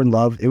 Jordan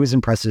Love, it was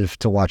impressive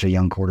to watch a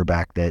young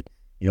quarterback that,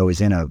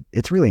 is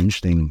it's really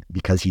interesting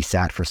because he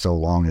sat for so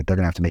long that they're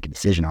going to have to make a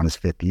decision on his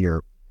 5th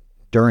year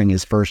during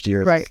his first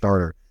year as a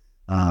starter.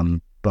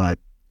 But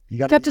he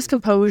kept his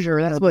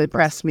composure. That's what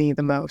impressed me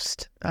the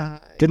most.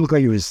 Didn't look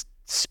like he was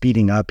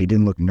speeding up. He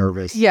didn't look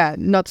nervous. Yeah,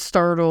 not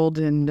startled,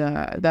 and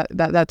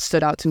that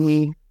stood out to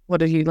me.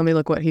 Let me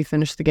look what he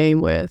finished the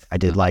game with. I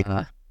did like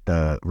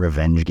the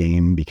revenge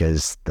game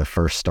because the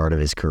first start of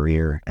his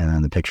career, and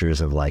then the pictures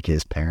of like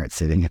his parents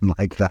sitting in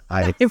like the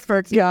I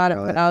forgot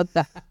about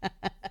that.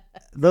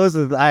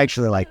 I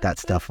actually like that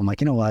stuff. I'm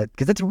like, you know what?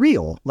 Because it's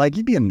real. Like,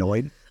 you'd be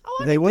annoyed.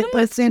 They would,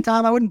 but at the same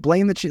time, I wouldn't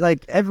blame the Chiefs.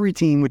 Like, every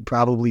team would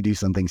probably do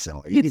something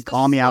similar. You could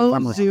call me out.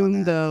 I'm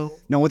Zoom though.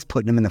 No one's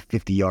putting him in the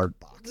 50-yard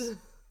box.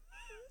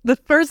 The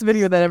first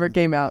video that ever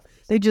came out,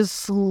 they just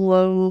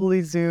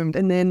slowly zoomed,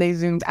 and then they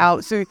zoomed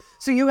out. So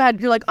you're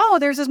like, oh,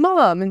 there's his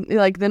mom, and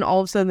like then all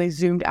of a sudden they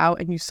zoomed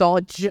out, and you saw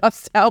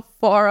just how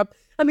far up.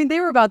 I mean, they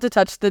were about to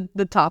touch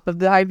the top of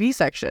the IV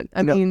section.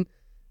 I mean,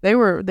 they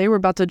were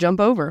about to jump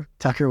over.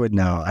 Tucker would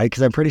know,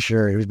 because I'm pretty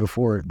sure it was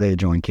before they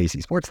joined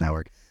KC Sports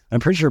Network. I'm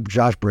pretty sure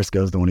Josh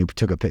Briscoe's the one who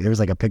took there was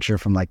like a picture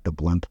from like the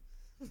blimp,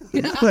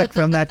 like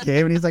from that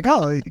game, and he's like,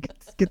 oh, you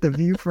get the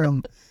view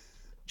from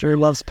Jordan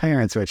Love's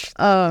parents, which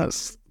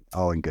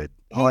all in good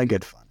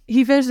fun.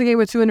 He finished the game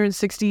with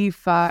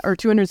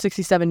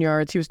 267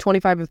 yards. He was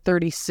 25 of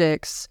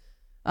 36,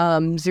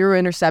 0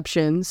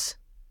 interceptions,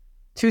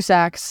 2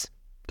 sacks,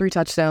 3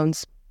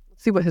 touchdowns.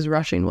 Let's see what his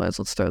rushing was.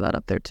 Let's throw that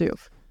up there too.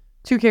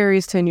 2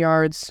 carries, 10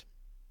 yards.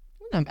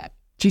 Not bad.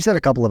 Chiefs had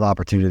a couple of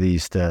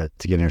opportunities to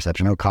get an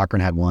interception. I know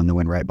Cochran had one that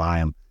went right by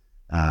him.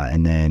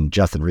 And then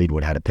Justin Reed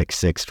would have had a pick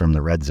 6 from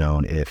the red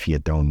zone if he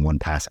had thrown one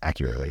pass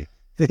accurately.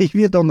 If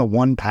he had thrown the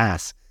one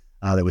pass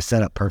that was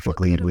set up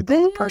perfectly and with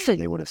the person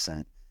they would have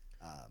sent.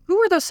 Who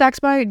were those sacks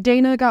by?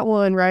 Dana got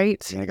one, right?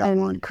 Dana got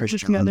one. Chris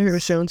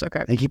Jones. Okay.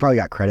 I think he probably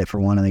got credit for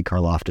one. I think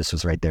Karlaftis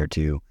was right there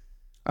too.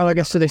 Oh, I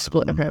guess so they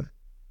split. Okay.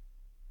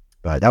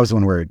 But that was the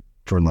one where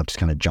Jordan Love just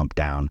kind of jumped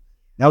down.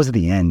 That was at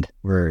the end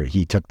where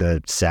he took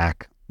the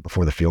sack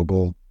before the field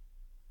goal.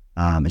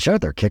 And shout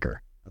out their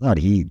kicker. I thought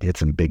he hit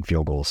some big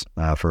field goals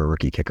for a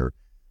rookie kicker.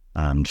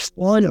 Just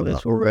one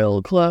was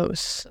real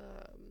close.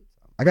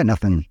 I got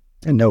nothing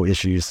and no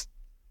issues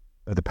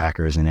with the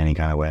Packers in any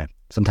kind of way.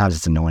 Sometimes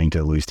it's annoying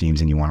to lose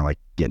teams and you want to like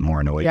get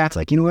more annoyed. Yeah. It's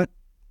like, you know what?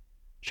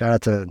 Shout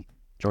out to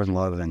Jordan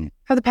Love. And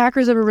have the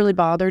Packers ever really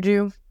bothered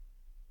you?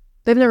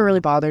 They've never really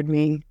bothered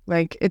me.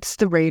 Like, it's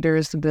the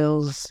Raiders, the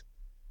Bills.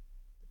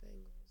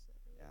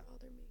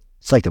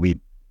 It's like that we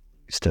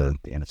lose to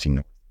the NFC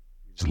North.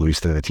 Just lose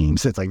to the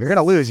teams. It's like, if you're going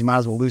to lose, you might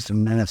as well lose to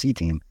an NFC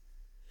team.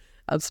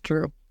 That's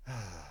true.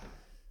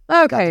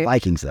 Okay. Got the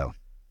Vikings, though.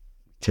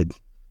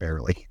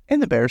 Barely.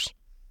 And the Bears.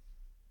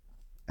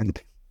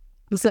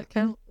 Does that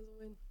count?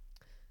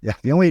 Yeah.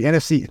 The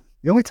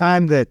only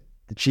time that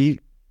the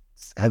Chiefs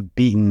have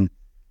beaten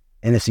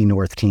NFC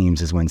North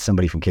teams is when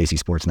somebody from KC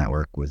Sports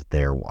Network was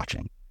there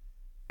watching.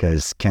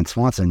 Because Kent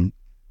Swanson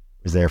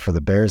was there for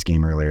the Bears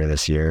game earlier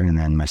this year, and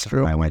then myself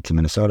and I went to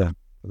Minnesota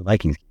for the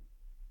Vikings game.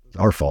 It was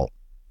our fault.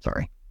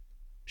 Sorry.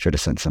 Should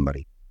have sent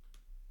somebody.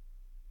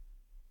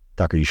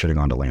 Tucker, you should have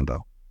gone to Lambeau.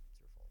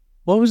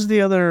 What was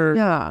the other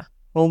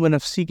home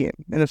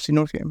NFC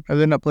North game? Have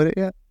they not played it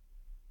yet?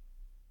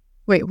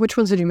 Wait, which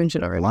ones did you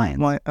mention already?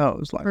 Lions. It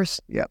was Lions.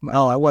 First, yeah.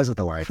 I was at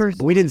the Lions.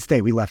 But we didn't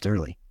stay. We left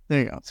early.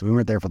 There you go. So we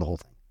weren't there for the whole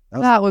thing.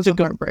 That was a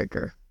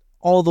heartbreaker.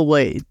 All the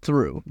way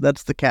through.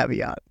 That's the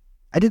caveat.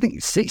 I did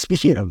think,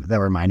 speaking of, that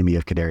reminded me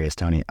of Kadarius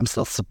Toney. I'm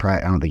still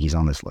surprised. I don't think he's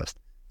on this list.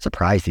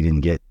 Surprised he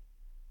didn't get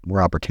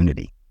more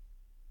opportunity.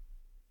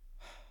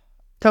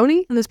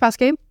 Tony in this past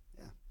game?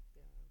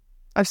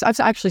 Yeah. I've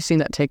actually seen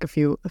that take a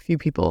few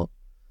people.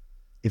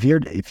 If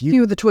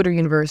you of the Twitter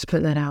universe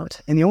putting that out.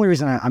 And the only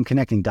reason I'm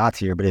connecting dots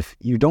here, but if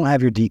you don't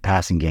have your deep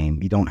passing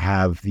game, you don't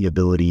have the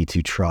ability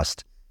to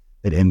trust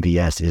that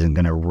MVS isn't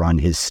going to run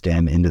his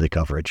stem into the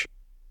coverage,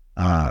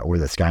 or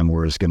that Sky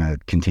Moore is going to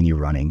continue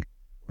running,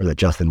 or that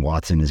Justin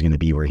Watson is going to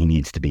be where he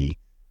needs to be,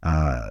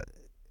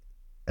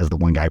 as the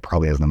one guy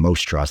probably has the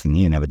most trust, and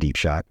he didn't have a deep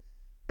shot.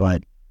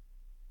 But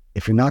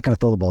if you're not going to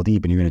throw the ball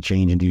deep and you're going to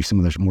change and do some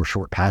of the more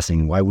short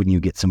passing, why wouldn't you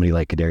get somebody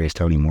like Kadarius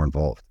Toney more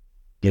involved?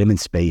 Get him in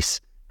space,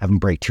 have him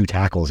break 2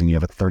 tackles, and you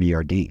have a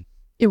 30-yard gain.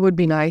 It would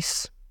be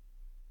nice.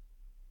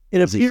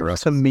 It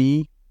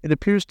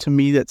appears to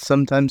me that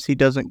sometimes he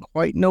doesn't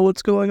quite know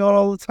what's going on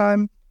all the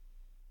time.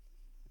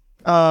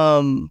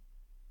 And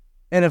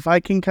if I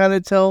can kind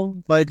of tell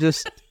by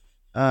just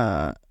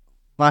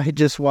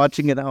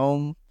watching at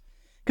home,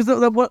 because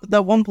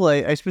that one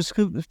play I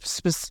specifically,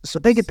 so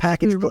they get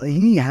package play.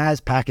 He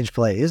has package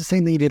play. It's the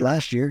same thing he did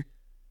last year,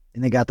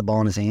 and they got the ball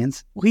in his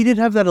hands. Well, he did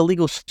have that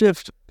illegal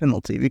shift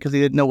penalty because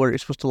he didn't know where he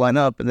was supposed to line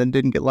up, and then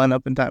didn't get lined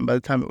up in time by the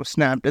time it was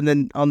snapped. And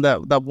then on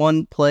that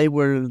one play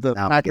where the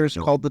Packers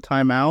called the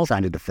timeout,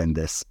 trying to defend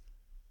this,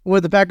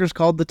 where the Packers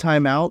called the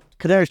timeout,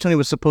 Kadarius Toney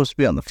was supposed to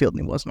be on the field,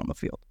 and he wasn't on the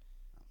field.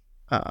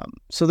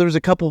 So there was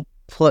a couple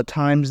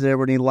times there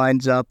when he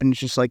lines up, and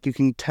it's just like you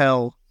can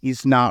tell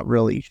he's not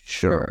really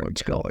sure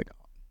what's going on.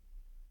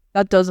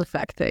 That does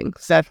affect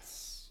things. That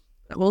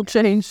will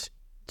change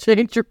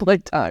your play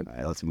time. All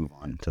right, let's move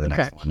on to the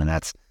next one, and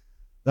that's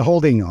the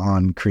holding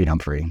on Creed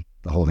Humphrey.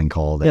 The holding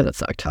call that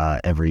sucked.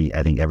 Every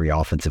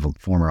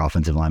former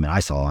offensive lineman I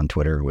saw on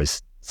Twitter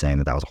was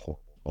saying that was a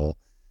horrible goal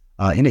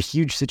in a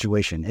huge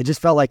situation. It just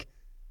felt like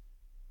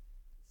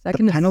the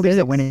penalties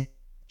that went in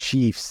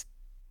Chiefs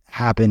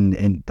happened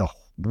in the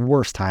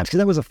worst times, because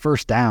that was a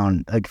first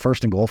down, like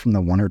first and goal from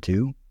the 1 or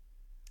 2.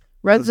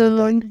 Red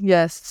zone,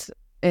 yes.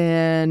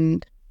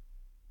 And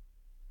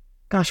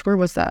gosh, where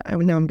was that?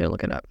 Now I'm gonna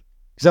look it up.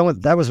 Because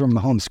that was where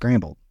Mahomes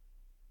scrambled.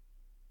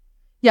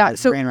 Yeah,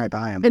 so ran right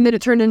by him, and then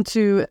it turned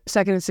into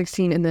 2nd and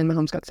 16, and then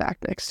Mahomes got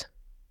sacked next.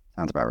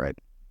 Sounds about right.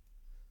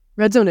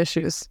 Red zone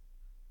issues,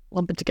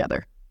 lump it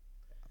together.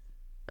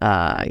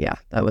 Yeah,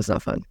 that was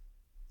not fun.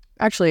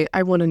 Actually,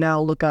 I want to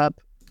now look up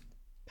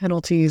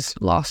penalties,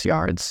 lost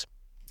yards.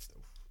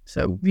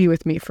 So be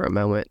with me for a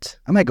moment.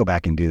 I might go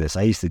back and do this.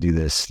 I used to do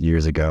this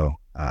years ago.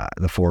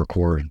 The 4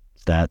 core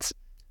stats.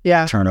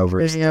 Yeah.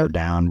 Turnovers, third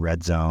down,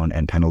 red zone,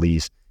 and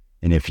penalties.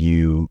 And if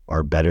you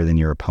are better than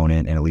your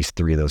opponent in at least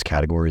 3 of those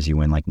categories, you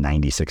win like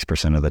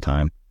 96% of the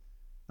time.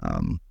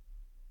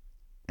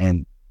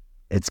 And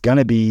it's going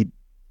to be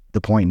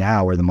the point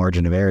now where the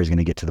margin of error is going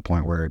to get to the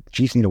point where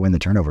Chiefs need to win the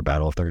turnover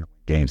battle if they're going to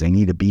win games. They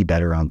need to be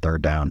better on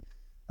third down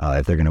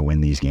if they're going to win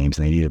these games.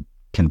 And they need to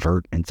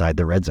convert inside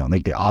the red zone.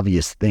 Like the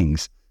obvious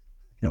things,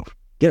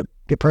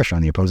 get pressure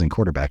on the opposing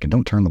quarterback and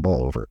don't turn the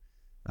ball over.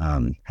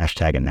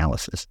 Hashtag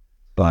analysis.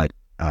 But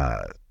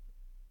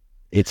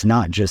it's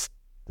not just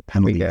the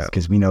penalties,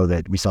 because we know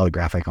that we saw the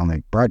graphic on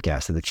the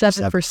broadcast of the Chiefs.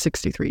 7 for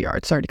 63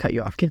 yards. Sorry to cut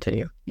you off.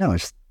 Continue. No,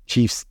 it's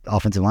Chiefs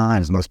offensive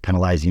line is the most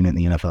penalized unit in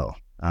the NFL.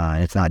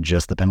 And it's not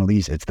just the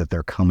penalties; it's that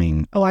they're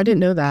coming. Oh, I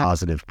didn't know that.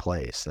 Positive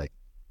plays. Like,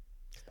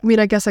 I mean,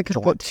 I guess I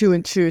could put 2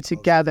 and 2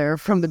 together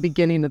from the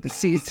beginning of the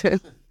season.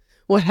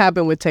 What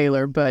happened with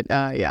Taylor? But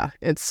they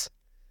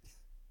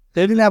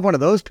didn't have one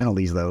of those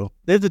penalties though.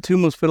 They're the 2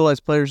 most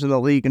penalized players in the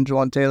league, and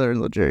Juwan Taylor and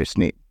L'Jarius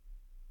Sneed.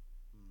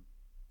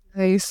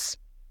 Nice.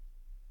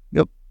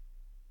 Yep.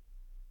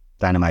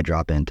 Dynamite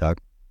drop in, Tuck.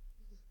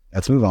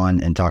 Let's move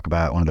on and talk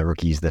about one of the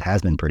rookies that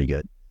has been pretty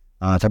good.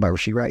 Talk about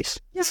Rashee Rice.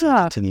 Yes,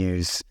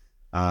 Continues.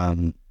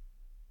 I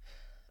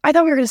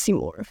thought we were going to see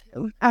more of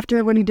him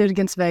after what he did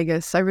against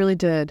Vegas. I really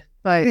did.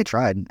 But they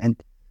tried and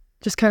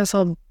just kind of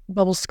saw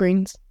bubble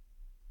screens.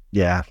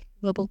 Yeah.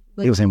 It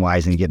was him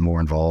wise and get more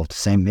involved.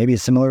 Maybe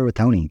it's similar with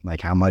Toney.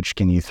 Like, how much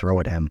can you throw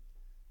at him?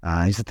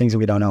 These are things that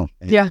we don't know.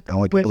 Yeah. The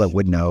only people that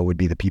would know would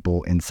be the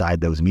people inside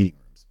those meeting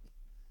rooms.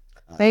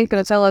 They ain't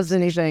going to tell us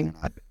anything.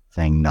 Not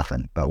saying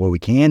nothing. But what we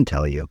can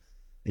tell you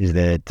is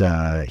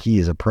that he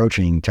is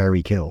approaching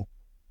Tyreek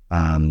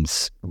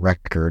Hill's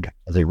record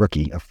as a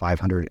rookie of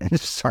 500.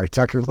 Sorry,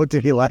 Tucker looked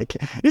at me like,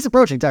 he's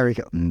approaching Tyreek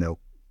Hill. No.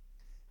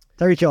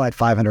 Tyreek Hill had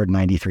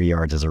 593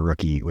 yards as a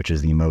rookie, which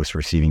is the most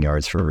receiving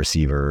yards for a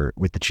receiver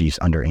with the Chiefs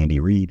under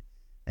Andy Reid,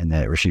 and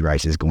that Rashee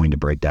Rice is going to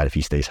break that if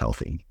he stays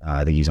healthy.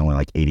 I think he's only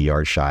like 80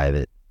 yards shy of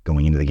it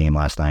going into the game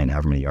last night, and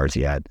however many yards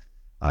he had,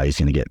 he's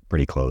going to get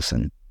pretty close.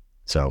 And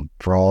so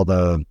for all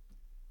the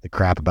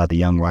crap about the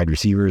young wide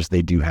receivers,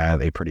 they do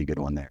have a pretty good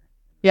one there.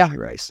 Yeah. Rashee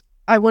Rice.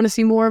 I want to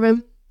see more of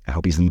him. I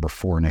hope he's number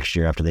 4 next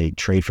year after they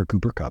trade for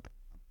Cooper Kupp.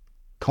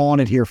 Calling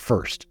it here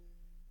first.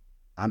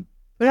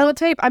 But on the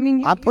tape, I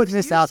mean, I'm putting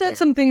this out there. You said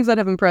some things that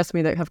have impressed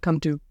me that have come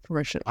to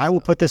fruition. I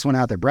will put this one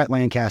out there. Brett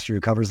Lancaster, who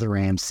covers the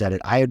Rams, said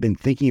it. I had been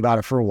thinking about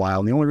it for a while,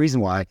 and the only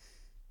reason why,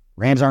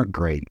 Rams aren't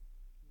great.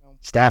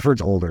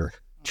 Stafford's older.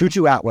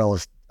 Tutu Atwell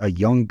is a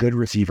young, good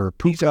receiver.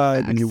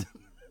 Puka,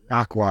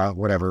 Aqua,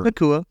 whatever.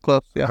 Nakua,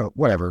 close, yeah.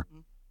 Whatever.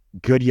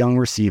 Good young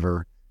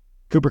receiver.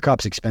 Cooper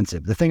Kupp's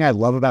expensive. The thing I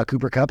love about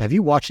Cooper Kupp, have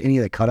you watched any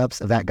of the cut-ups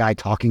of that guy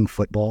talking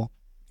football?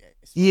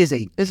 He is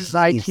a... This is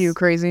IQ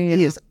crazy.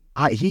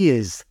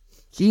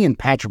 He and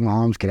Patrick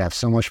Mahomes could have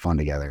so much fun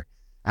together.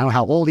 I don't know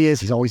how old he is.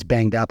 He's always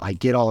banged up. I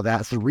get all of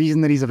that. It's the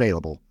reason that he's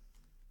available.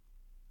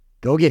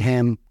 Go get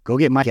him. Go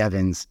get Mike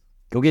Evans.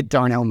 Go get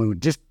Darnell Mooney.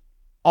 Just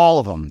all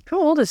of them. How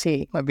old is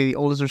he? Might be the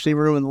oldest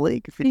receiver in the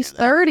league. He's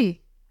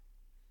 30.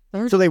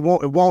 So it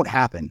won't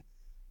happen.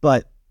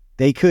 But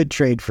they could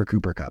trade for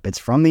Cooper Kupp. It's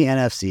from the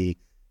NFC,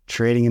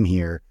 trading him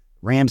here.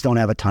 Rams don't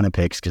have a ton of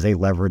picks because they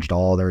leveraged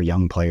all their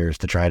young players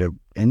to try to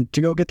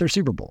go get their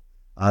Super Bowl.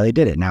 They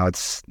did it. Now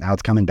it's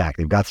coming back.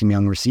 They've got some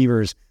young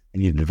receivers they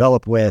need to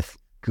develop with.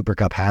 Cooper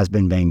Kupp has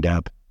been banged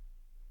up.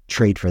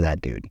 Trade for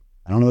that dude.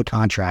 I don't know the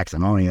contracts. I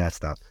don't know any of that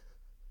stuff.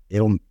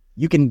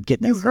 You can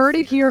get that. You heard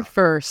it here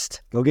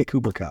first. Go get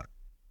Cooper Kupp.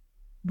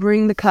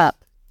 Bring the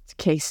cup to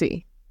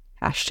KC.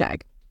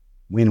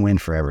 # Win-win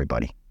for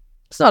everybody.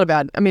 It's not a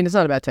bad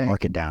take.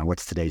 Mark it down.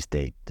 What's today's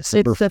date?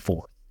 December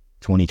 4th,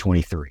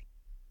 2023.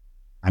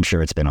 I'm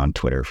sure it's been on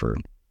Twitter for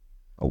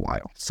a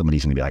while.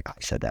 Somebody's going to be like, I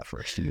said that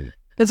first.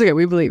 That's okay.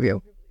 We believe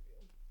you.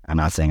 I'm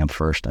not saying I'm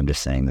first. I'm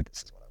just saying that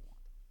this is what I want.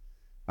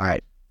 All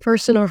right.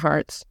 First in our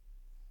hearts.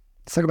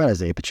 Let's talk about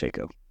Isaiah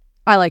Pacheco.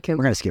 I like him.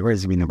 We're going to skip. Where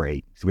is he number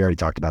 8? So we already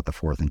talked about the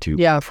 4th and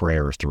 2 for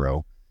errors to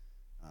row.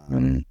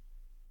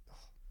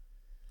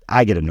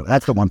 I get annoyed.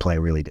 That's the one play I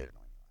really did.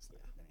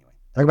 Anyway,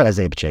 talk about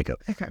Isaiah Pacheco.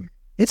 Okay.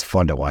 It's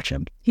fun to watch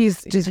him.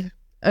 He's just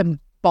a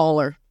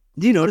baller.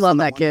 Do you notice love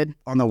that kid.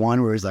 On the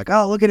one where he's like,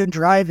 oh, look at him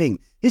driving.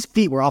 His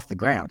feet were off the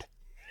ground.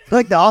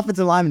 Like the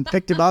offensive lineman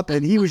picked him up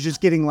and he was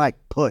just getting like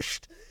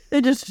pushed.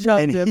 They just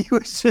shoved him. He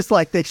was just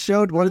like, they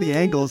showed one of the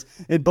angles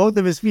and both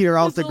of his feet are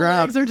off the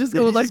ground. They're just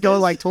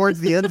going like towards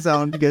the end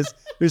zone because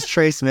it was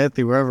Trey Smith,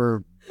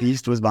 whoever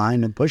beast was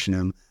behind him pushing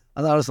him.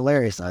 I thought it was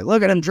hilarious. Like,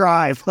 look at him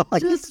drive.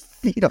 Like his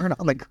feet aren't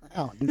on the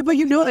ground. But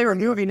they were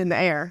moving in the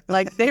air.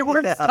 Like they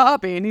weren't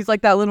stopping. He's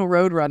like that little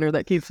road runner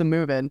that keeps him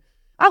moving.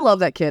 I love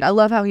that kid. I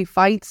love how he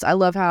fights. I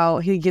love how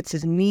he gets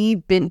his knee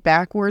bent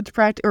backwards,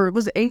 or it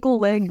was ankle,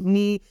 leg,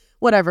 knee,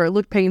 whatever. It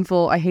looked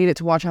painful. I hate it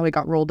to watch how he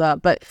got rolled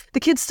up. But the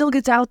kid still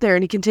gets out there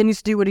and he continues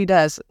to do what he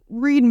does.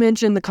 Reed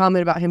mentioned the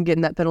comment about him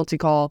getting that penalty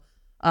call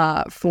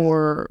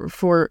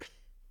for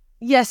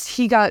yes,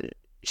 he got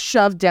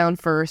shoved down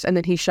first and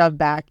then he shoved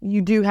back.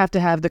 You do have to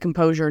have the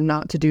composure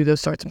not to do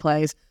those sorts of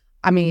plays.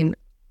 I mean,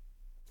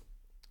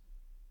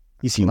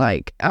 you seem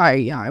like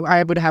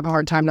I would have a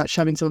hard time not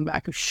shoving someone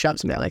back who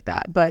shoves me like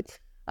that. But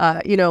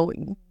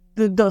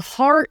the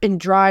heart and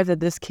drive that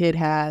this kid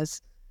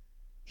has,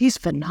 he's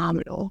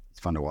phenomenal.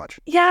 It's fun to watch.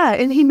 Yeah,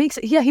 and he makes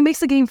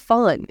the game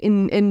fun.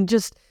 And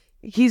just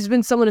he's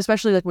been someone,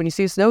 especially like when you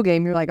see a snow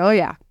game, you're like, oh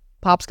yeah,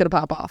 Pop's gonna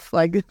pop off.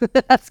 Like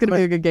that's gonna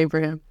be a good game for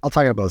him. I'll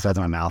talk about both sides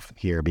of my mouth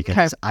here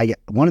because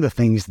one of the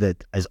things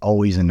that has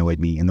always annoyed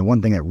me, and the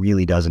one thing that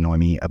really does annoy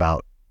me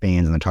about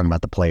fans, and they're talking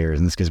about the players,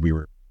 and this because we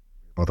were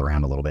both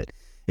around a little bit,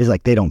 is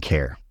like they don't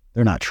care.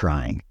 They're not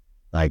trying.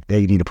 Like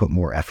they need to put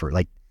more effort.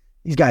 Like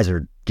these guys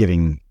are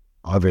giving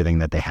everything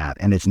that they have,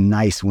 and it's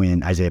nice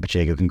when Isaiah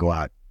Pacheco can go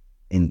out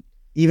and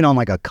even on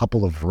like a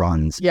couple of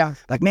runs. Yeah.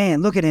 Like,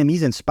 man, look at him.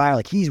 He's inspired.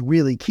 Like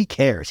he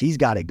cares. He's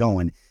got it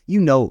going.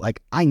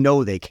 Like I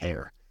know they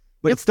care,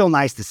 but it's still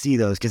nice to see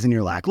those because then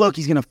you're like, look,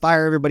 he's going to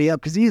fire everybody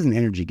up because he's an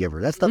energy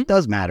giver. That stuff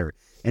does matter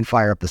and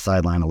fire up the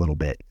sideline a little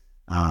bit.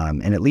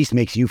 And at least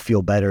makes you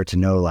feel better to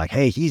know like,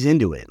 hey, he's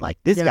into it. Like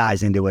this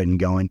guy's into it and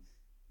going,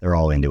 they're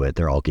all into it.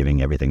 They're all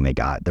giving everything they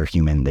got. They're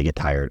human. They get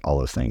tired, all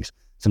those things.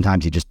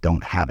 Sometimes you just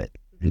don't have it.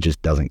 It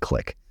just doesn't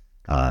click.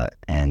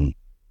 And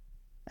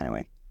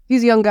anyway.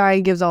 He's a young guy.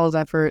 He gives all his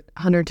effort.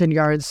 110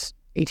 yards,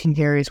 18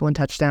 carries, 1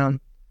 touchdown,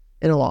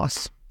 and a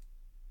loss.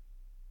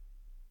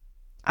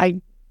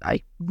 I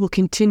will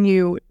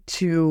continue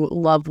to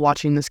love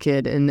watching this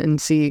kid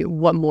and see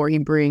what more he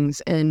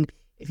brings. And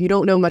if you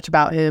don't know much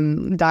about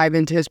him, dive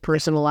into his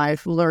personal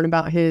life, learn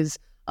about his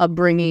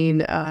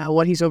upbringing,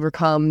 what he's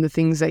overcome, the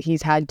things that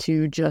he's had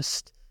to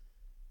just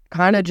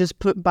kind of just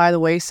put by the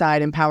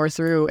wayside and power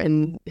through.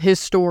 And his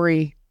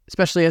story,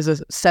 especially as a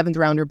 7th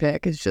rounder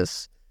pick, is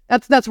just...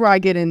 That's where I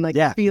get in,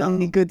 feeling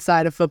the good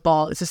side of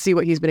football, is to see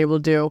what he's been able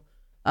to do.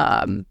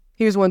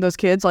 He was one of those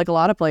kids, like a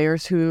lot of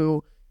players,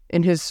 who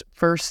in his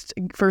first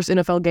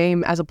NFL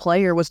game as a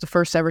player was the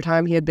first ever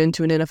time he had been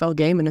to an NFL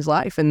game in his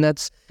life, and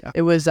that's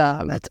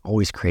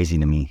always crazy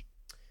to me.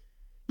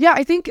 Yeah,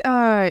 I think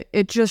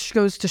it just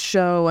goes to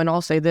show, and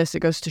I'll say this, it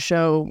goes to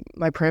show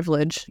my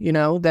privilege,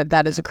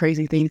 that is a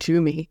crazy thing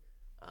to me.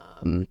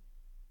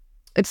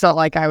 It's not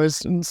like I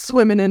was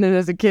swimming in it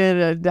as a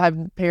kid. I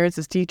had parents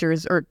as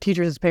teachers or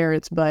teachers as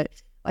parents, but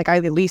like I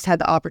at least had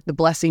the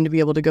blessing to be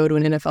able to go to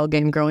an NFL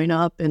game growing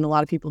up, and a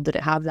lot of people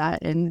didn't have that.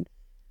 And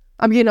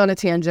I'm getting on a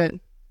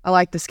tangent. I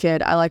like this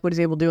kid. I like what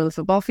he's able to do on the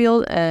football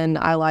field, and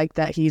I like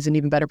that he's an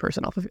even better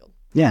person off the field.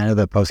 Yeah, I know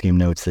the post-game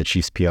notes that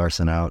Chiefs PR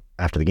sent out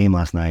after the game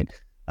last night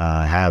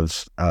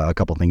have a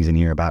couple things in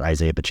here about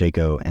Isaiah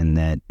Pacheco, and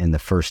that in the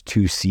first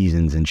 2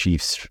 seasons in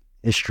Chiefs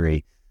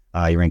history,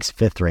 he ranks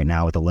 5th right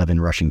now with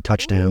 11 rushing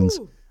touchdowns.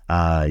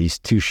 He's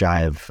 2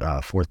 shy of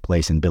 4th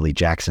place in Billy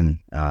Jackson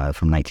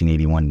from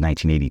 1981 to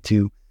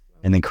 1982.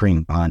 And then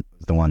Kareem Hunt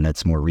is the one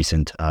that's more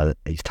recent.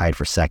 He's tied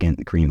for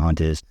 2nd. Kareem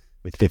Hunt is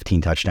with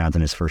 15 touchdowns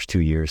in his first 2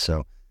 years.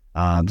 So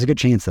there's a good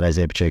chance that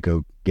Isaiah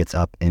Pacheco gets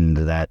up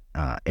into that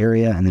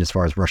area. And then as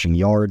far as rushing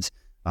yards,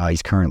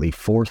 he's currently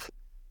 4th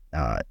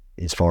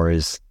as far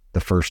as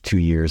the first 2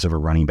 years of a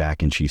running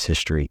back in Chiefs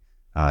history.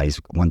 He's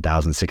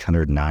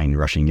 1,609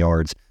 rushing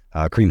yards.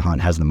 Kareem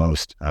Hunt has the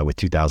most with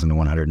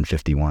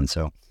 2,151.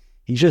 So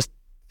he's just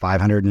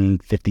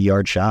 550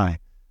 yards shy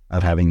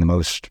of having the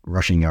most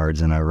rushing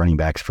yards in a running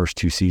back's first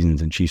 2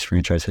 seasons in Chiefs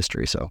franchise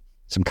history. So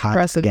some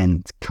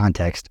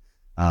context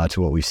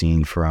to what we've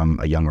seen from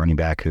a young running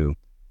back who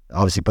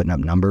obviously putting up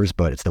numbers,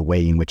 but it's the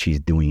way in which he's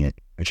doing it,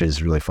 which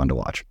is really fun to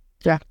watch.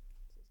 Yeah,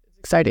 it's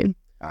exciting.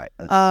 All right.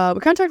 We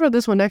kind of talked about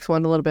this next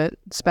one a little bit.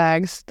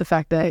 Spags, the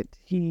fact that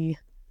he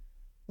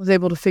was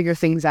able to figure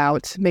things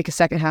out, make a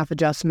second half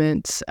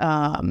adjustment.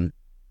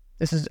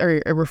 This is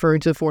referring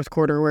to the 4th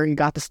quarter where he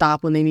got the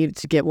stop when they needed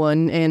to get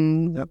one,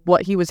 and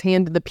what he was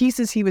handed, the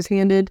pieces he was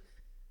handed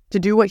to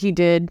do what he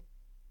did.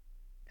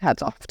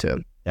 Hats off to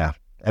him. Yeah,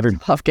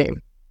 tough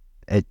game.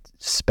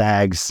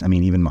 Spags. I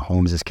mean, even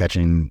Mahomes is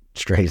catching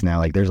strays now.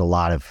 Like, there's a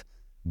lot of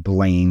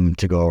blame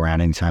to go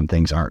around anytime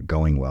things aren't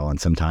going well, and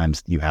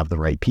sometimes you have the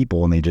right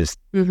people and they just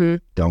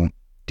don't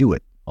do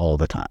it all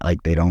the time.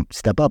 Like, they don't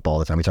step up all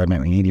the time. We talked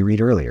about Andy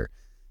Reid earlier.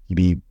 You'd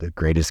be the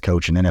greatest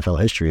coach in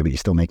NFL history, but you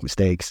still make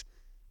mistakes.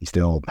 You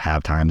still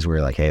have times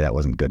where, like, hey, that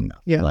wasn't good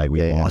enough. Yeah. Like,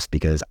 we lost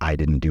because I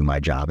didn't do my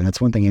job. And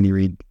that's one thing Andy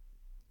Reid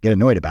get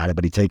annoyed about it,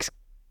 but he takes,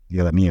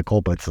 that mea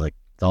culpa. It's like,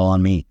 it's all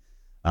on me.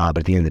 But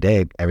at the end of the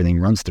day, everything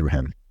runs through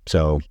him.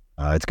 So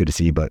it's good to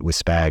see. But with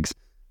Spags,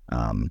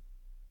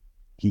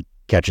 he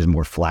catches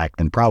more flack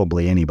than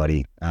probably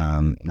anybody.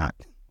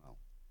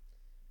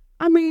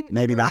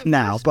 Maybe not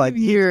now, but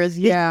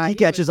he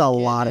catches a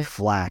lot of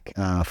flack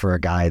for a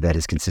guy that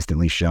has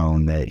consistently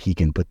shown that he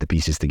can put the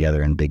pieces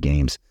together in big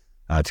games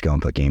to go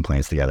and put game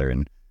plans together.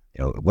 And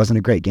it wasn't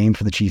a great game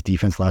for the Chiefs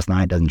defense last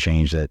night. It doesn't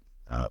change that.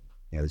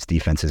 This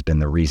defense has been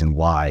the reason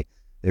why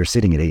they're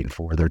sitting at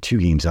 8-4. They're 2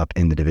 games up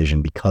in the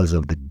division because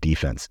of the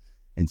defense.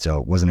 And so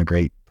it wasn't a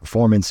great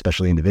performance,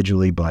 especially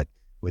individually, but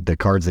with the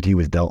cards that he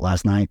was dealt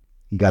last night,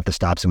 he got the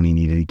stops when he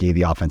needed. He gave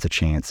the offense a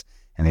chance,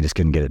 and they just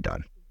couldn't get it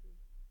done.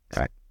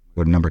 All right,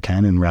 go to number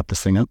 10 and wrap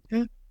this thing up.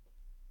 Yeah.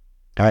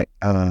 All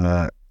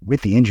right,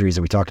 with the injuries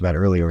that we talked about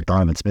earlier, with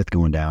Donovan Smith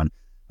going down,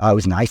 it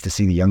was nice to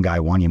see the young guy,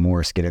 Wanya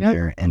Morris, get in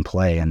there and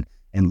play. And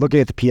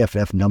looking at the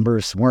PFF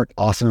numbers, weren't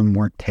awesome,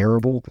 weren't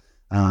terrible.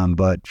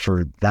 But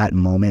for that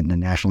moment in a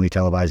nationally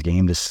televised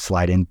game to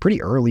slide in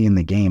pretty early in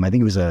the game, I think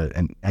it was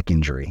an neck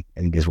injury, I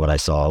think is what I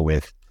saw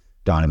with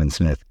Donovan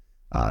Smith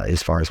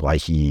as far as why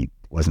he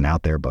wasn't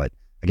out there. But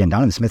again,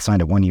 Donovan Smith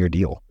signed a 1-year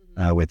deal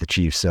with the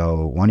Chiefs.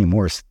 So Wanya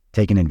Morris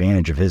taking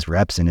advantage of his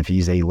reps. And if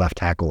he's a left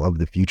tackle of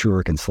the future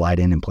or can slide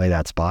in and play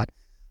that spot,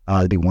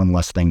 it'd be one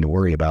less thing to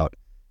worry about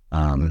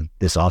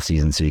this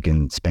offseason. So you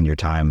can spend your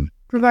time.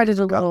 Provided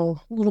a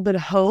little bit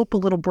of hope, a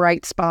little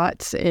bright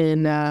spots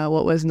in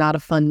what was not a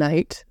fun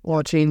night,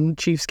 watching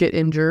Chiefs get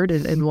injured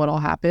and what all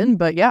happened.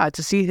 But yeah,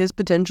 to see his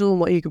potential and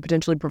what he could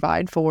potentially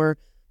provide for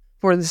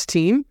this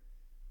team,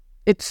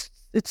 it's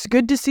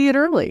good to see it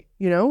early,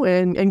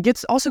 and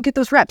get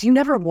those reps. You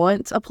never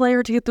want a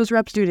player to get those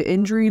reps due to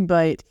injury,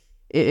 but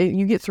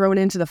you get thrown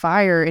into the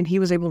fire, and he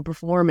was able to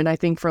perform. And I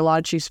think for a lot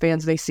of Chiefs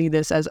fans, they see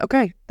this as,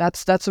 okay,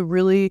 that's a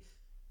really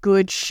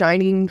good,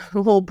 shining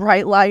little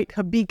bright light,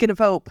 a beacon of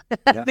hope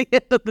at the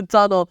end of the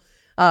tunnel.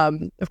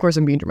 Of course,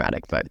 I'm being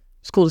dramatic, but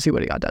it's cool to see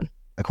what he got done.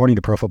 According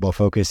to Pro Football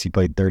Focus, he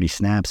played 30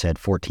 snaps, had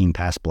 14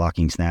 pass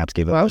blocking snaps,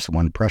 gave up just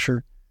 1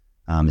 pressure.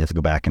 You have to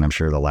go back, and I'm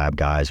sure the lab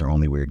guys or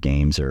Only Weird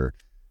Games or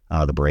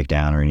the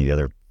Breakdown or any of the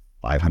other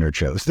 500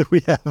 shows that we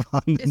have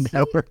on the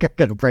network are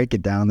going to break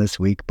it down this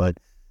week. But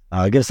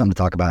give us something to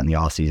talk about in the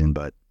offseason.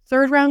 But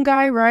 3rd round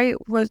guy, right?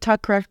 Was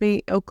Tuck correct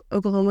me?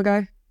 Oklahoma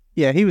guy?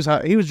 Yeah, he was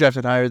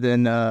drafted higher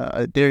than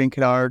Darian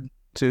Kennard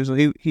too. So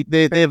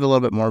they have a little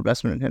bit more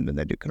investment in him than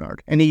they do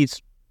Kennard, and he's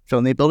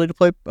shown the ability to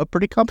play a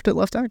pretty competent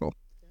left tackle.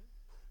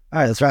 All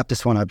right, let's wrap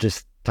this one up.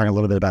 Just talking a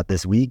little bit about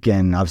this week,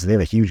 and obviously they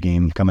have a huge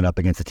game coming up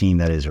against a team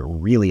that is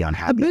really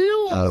unhappy.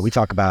 We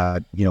talk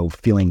about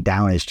feeling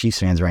down as Chiefs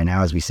fans right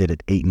now as we sit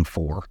at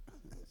 8-4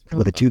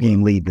 with a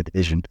 2-game lead in the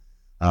division.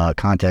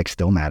 Context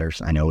still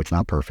matters. I know it's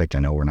not perfect. I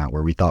know we're not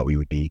where we thought we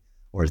would be,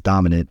 or as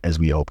dominant as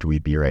we hoped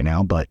we'd be right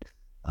now, but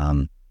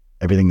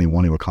everything they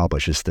want to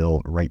accomplish is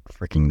still right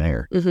freaking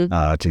there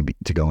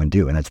to go and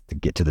do, and that's to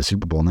get to the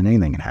Super Bowl, and then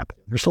anything can happen.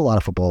 There's still a lot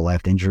of football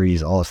left,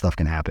 injuries, all this stuff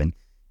can happen.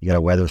 You got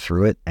to weather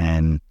through it,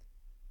 and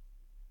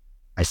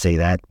I say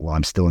that while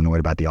I'm still annoyed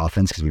about the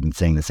offense because we've been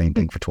saying the same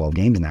thing for 12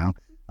 games now.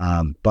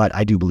 But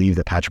I do believe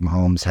that Patrick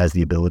Mahomes has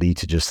the ability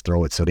to just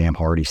throw it so damn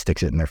hard he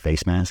sticks it in their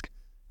face mask,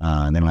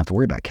 and they don't have to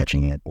worry about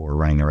catching it or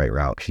running the right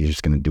route because he's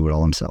just going to do it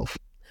all himself.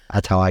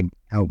 That's how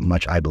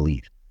much I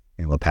believe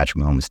in what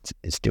Patrick Mahomes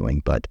is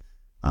doing. But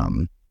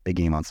big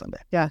game on Sunday.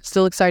 Yeah,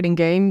 still exciting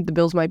game. The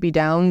Bills might be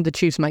down. The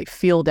Chiefs might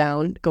feel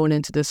down going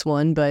into this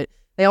one, but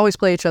they always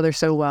play each other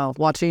so well.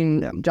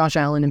 Watching Josh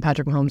Allen and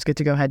Patrick Mahomes get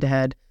to go head to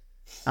head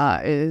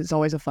is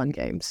always a fun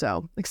game.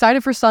 So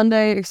excited for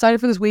Sunday, excited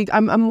for this week.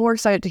 I'm more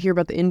excited to hear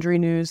about the injury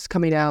news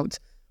coming out,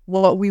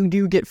 what we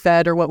do get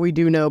fed or what we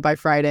do know by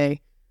Friday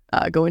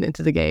going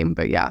into the game.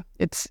 But yeah,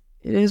 it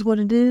is what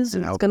it is,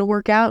 and it's going to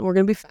work out, and we're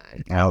going to be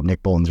fine. I hope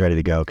Nick Bolton's ready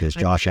to go, because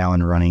Josh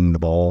Allen running the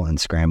ball and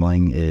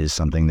scrambling is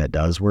something that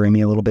does worry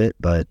me a little bit,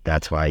 but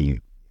that's why you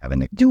have a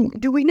Nick.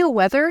 Do we know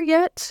weather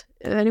yet?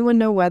 Anyone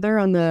know weather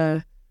on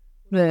the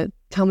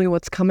tell me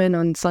what's coming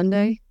on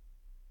Sunday?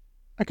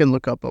 I can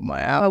look up on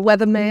my app.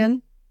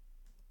 Weatherman?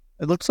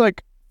 It looks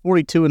like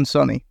 42 and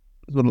sunny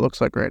is what it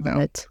looks like right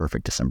now.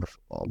 Perfect December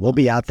football. We'll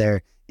be out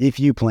there. If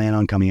you plan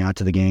on coming out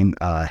to the game,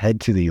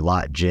 head to the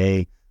Lot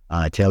J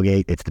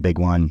tailgate. It's the big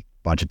one.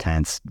 Bunch of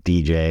tents,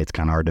 DJ. It's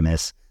kind of hard to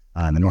miss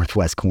in the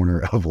northwest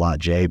corner of Lot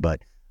J.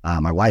 But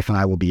my wife and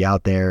I will be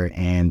out there,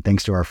 and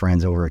thanks to our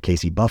friends over at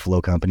KC Buffalo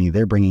Company,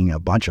 they're bringing a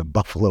bunch of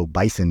buffalo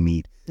bison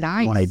meat.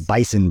 Nice. On a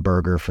bison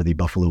burger for the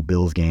Buffalo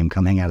Bills game.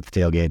 Come hang out at the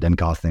tailgate. It doesn't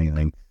cost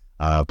anything.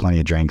 Plenty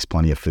of drinks,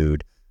 plenty of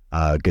food,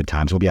 good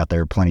times. We'll be out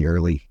there plenty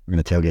early. We're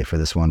going to tailgate for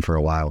this one for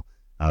a while.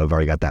 We've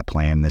already got that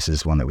plan. This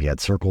is one that we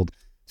had circled.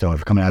 So if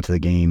you're coming out to the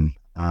game,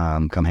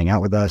 come hang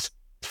out with us.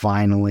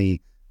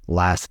 Finally,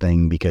 last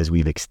thing, because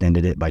we've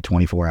extended it by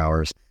 24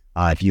 hours.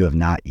 If you have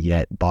not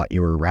yet bought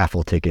your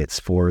raffle tickets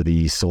for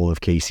the Soul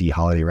of KC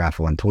Holiday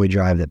Raffle and Toy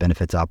Drive that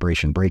benefits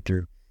Operation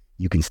Breakthrough,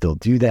 you can still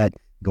do that.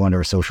 Go onto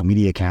our social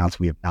media accounts.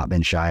 We have not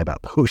been shy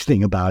about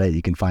posting about it.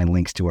 You can find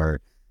links to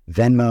our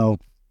Venmo.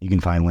 You can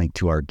find a link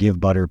to our Give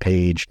Butter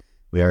page.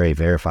 We are a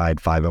verified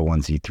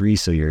 501c3,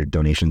 so your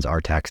donations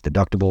are tax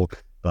deductible.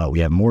 But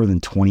we have more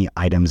than 20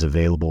 items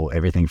available,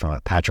 everything from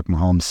a Patrick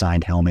Mahomes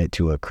signed helmet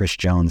to a Chris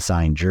Jones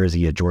signed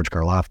jersey, a George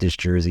Karlaftis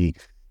jersey,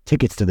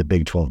 tickets to the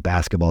Big 12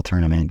 basketball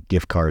tournament,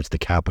 gift cards to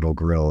Capitol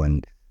Grill,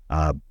 and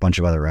a bunch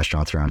of other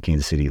restaurants around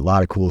Kansas City. A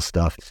lot of cool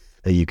stuff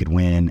that you could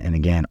win. And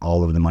again,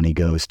 all of the money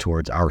goes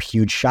towards our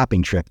huge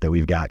shopping trip that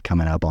we've got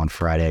coming up on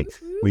Friday.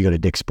 We go to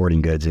Dick's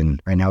Sporting Goods, and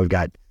right now we've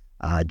got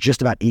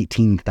just about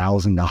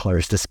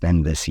 $18,000 to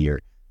spend this year,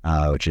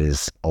 which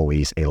is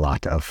always a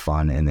lot of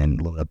fun. And then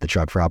load up the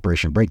truck for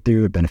Operation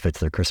Breakthrough. It benefits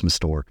their Christmas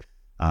store.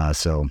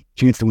 So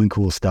chance to win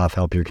cool stuff,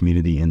 help your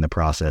community in the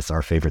process,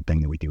 our favorite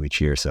thing that we do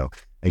each year. So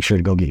make sure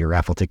to go get your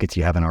raffle tickets if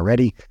you haven't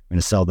already. We're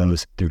going to sell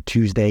those through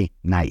Tuesday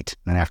night.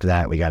 And after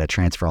that, we got to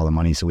transfer all the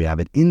money so we have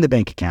it in the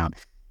bank account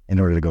in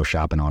order to go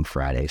shopping on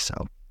Friday. So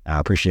I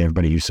appreciate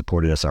everybody who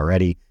supported us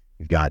already.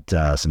 We've got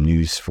some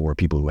news for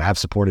people who have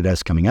supported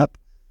us coming up.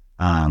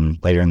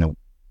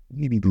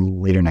 Maybe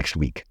later next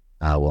week,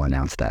 we'll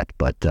announce that.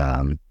 But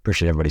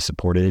appreciate everybody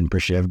supported, and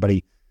appreciate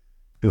everybody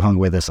who hung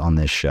with us on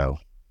this show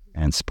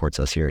and supports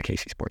us here at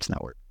KC Sports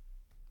Network.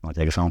 Want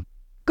to take us home?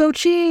 Go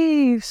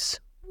Chiefs!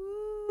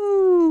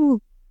 Woo!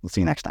 We'll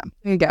see you next time.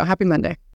 There you go. Happy Monday.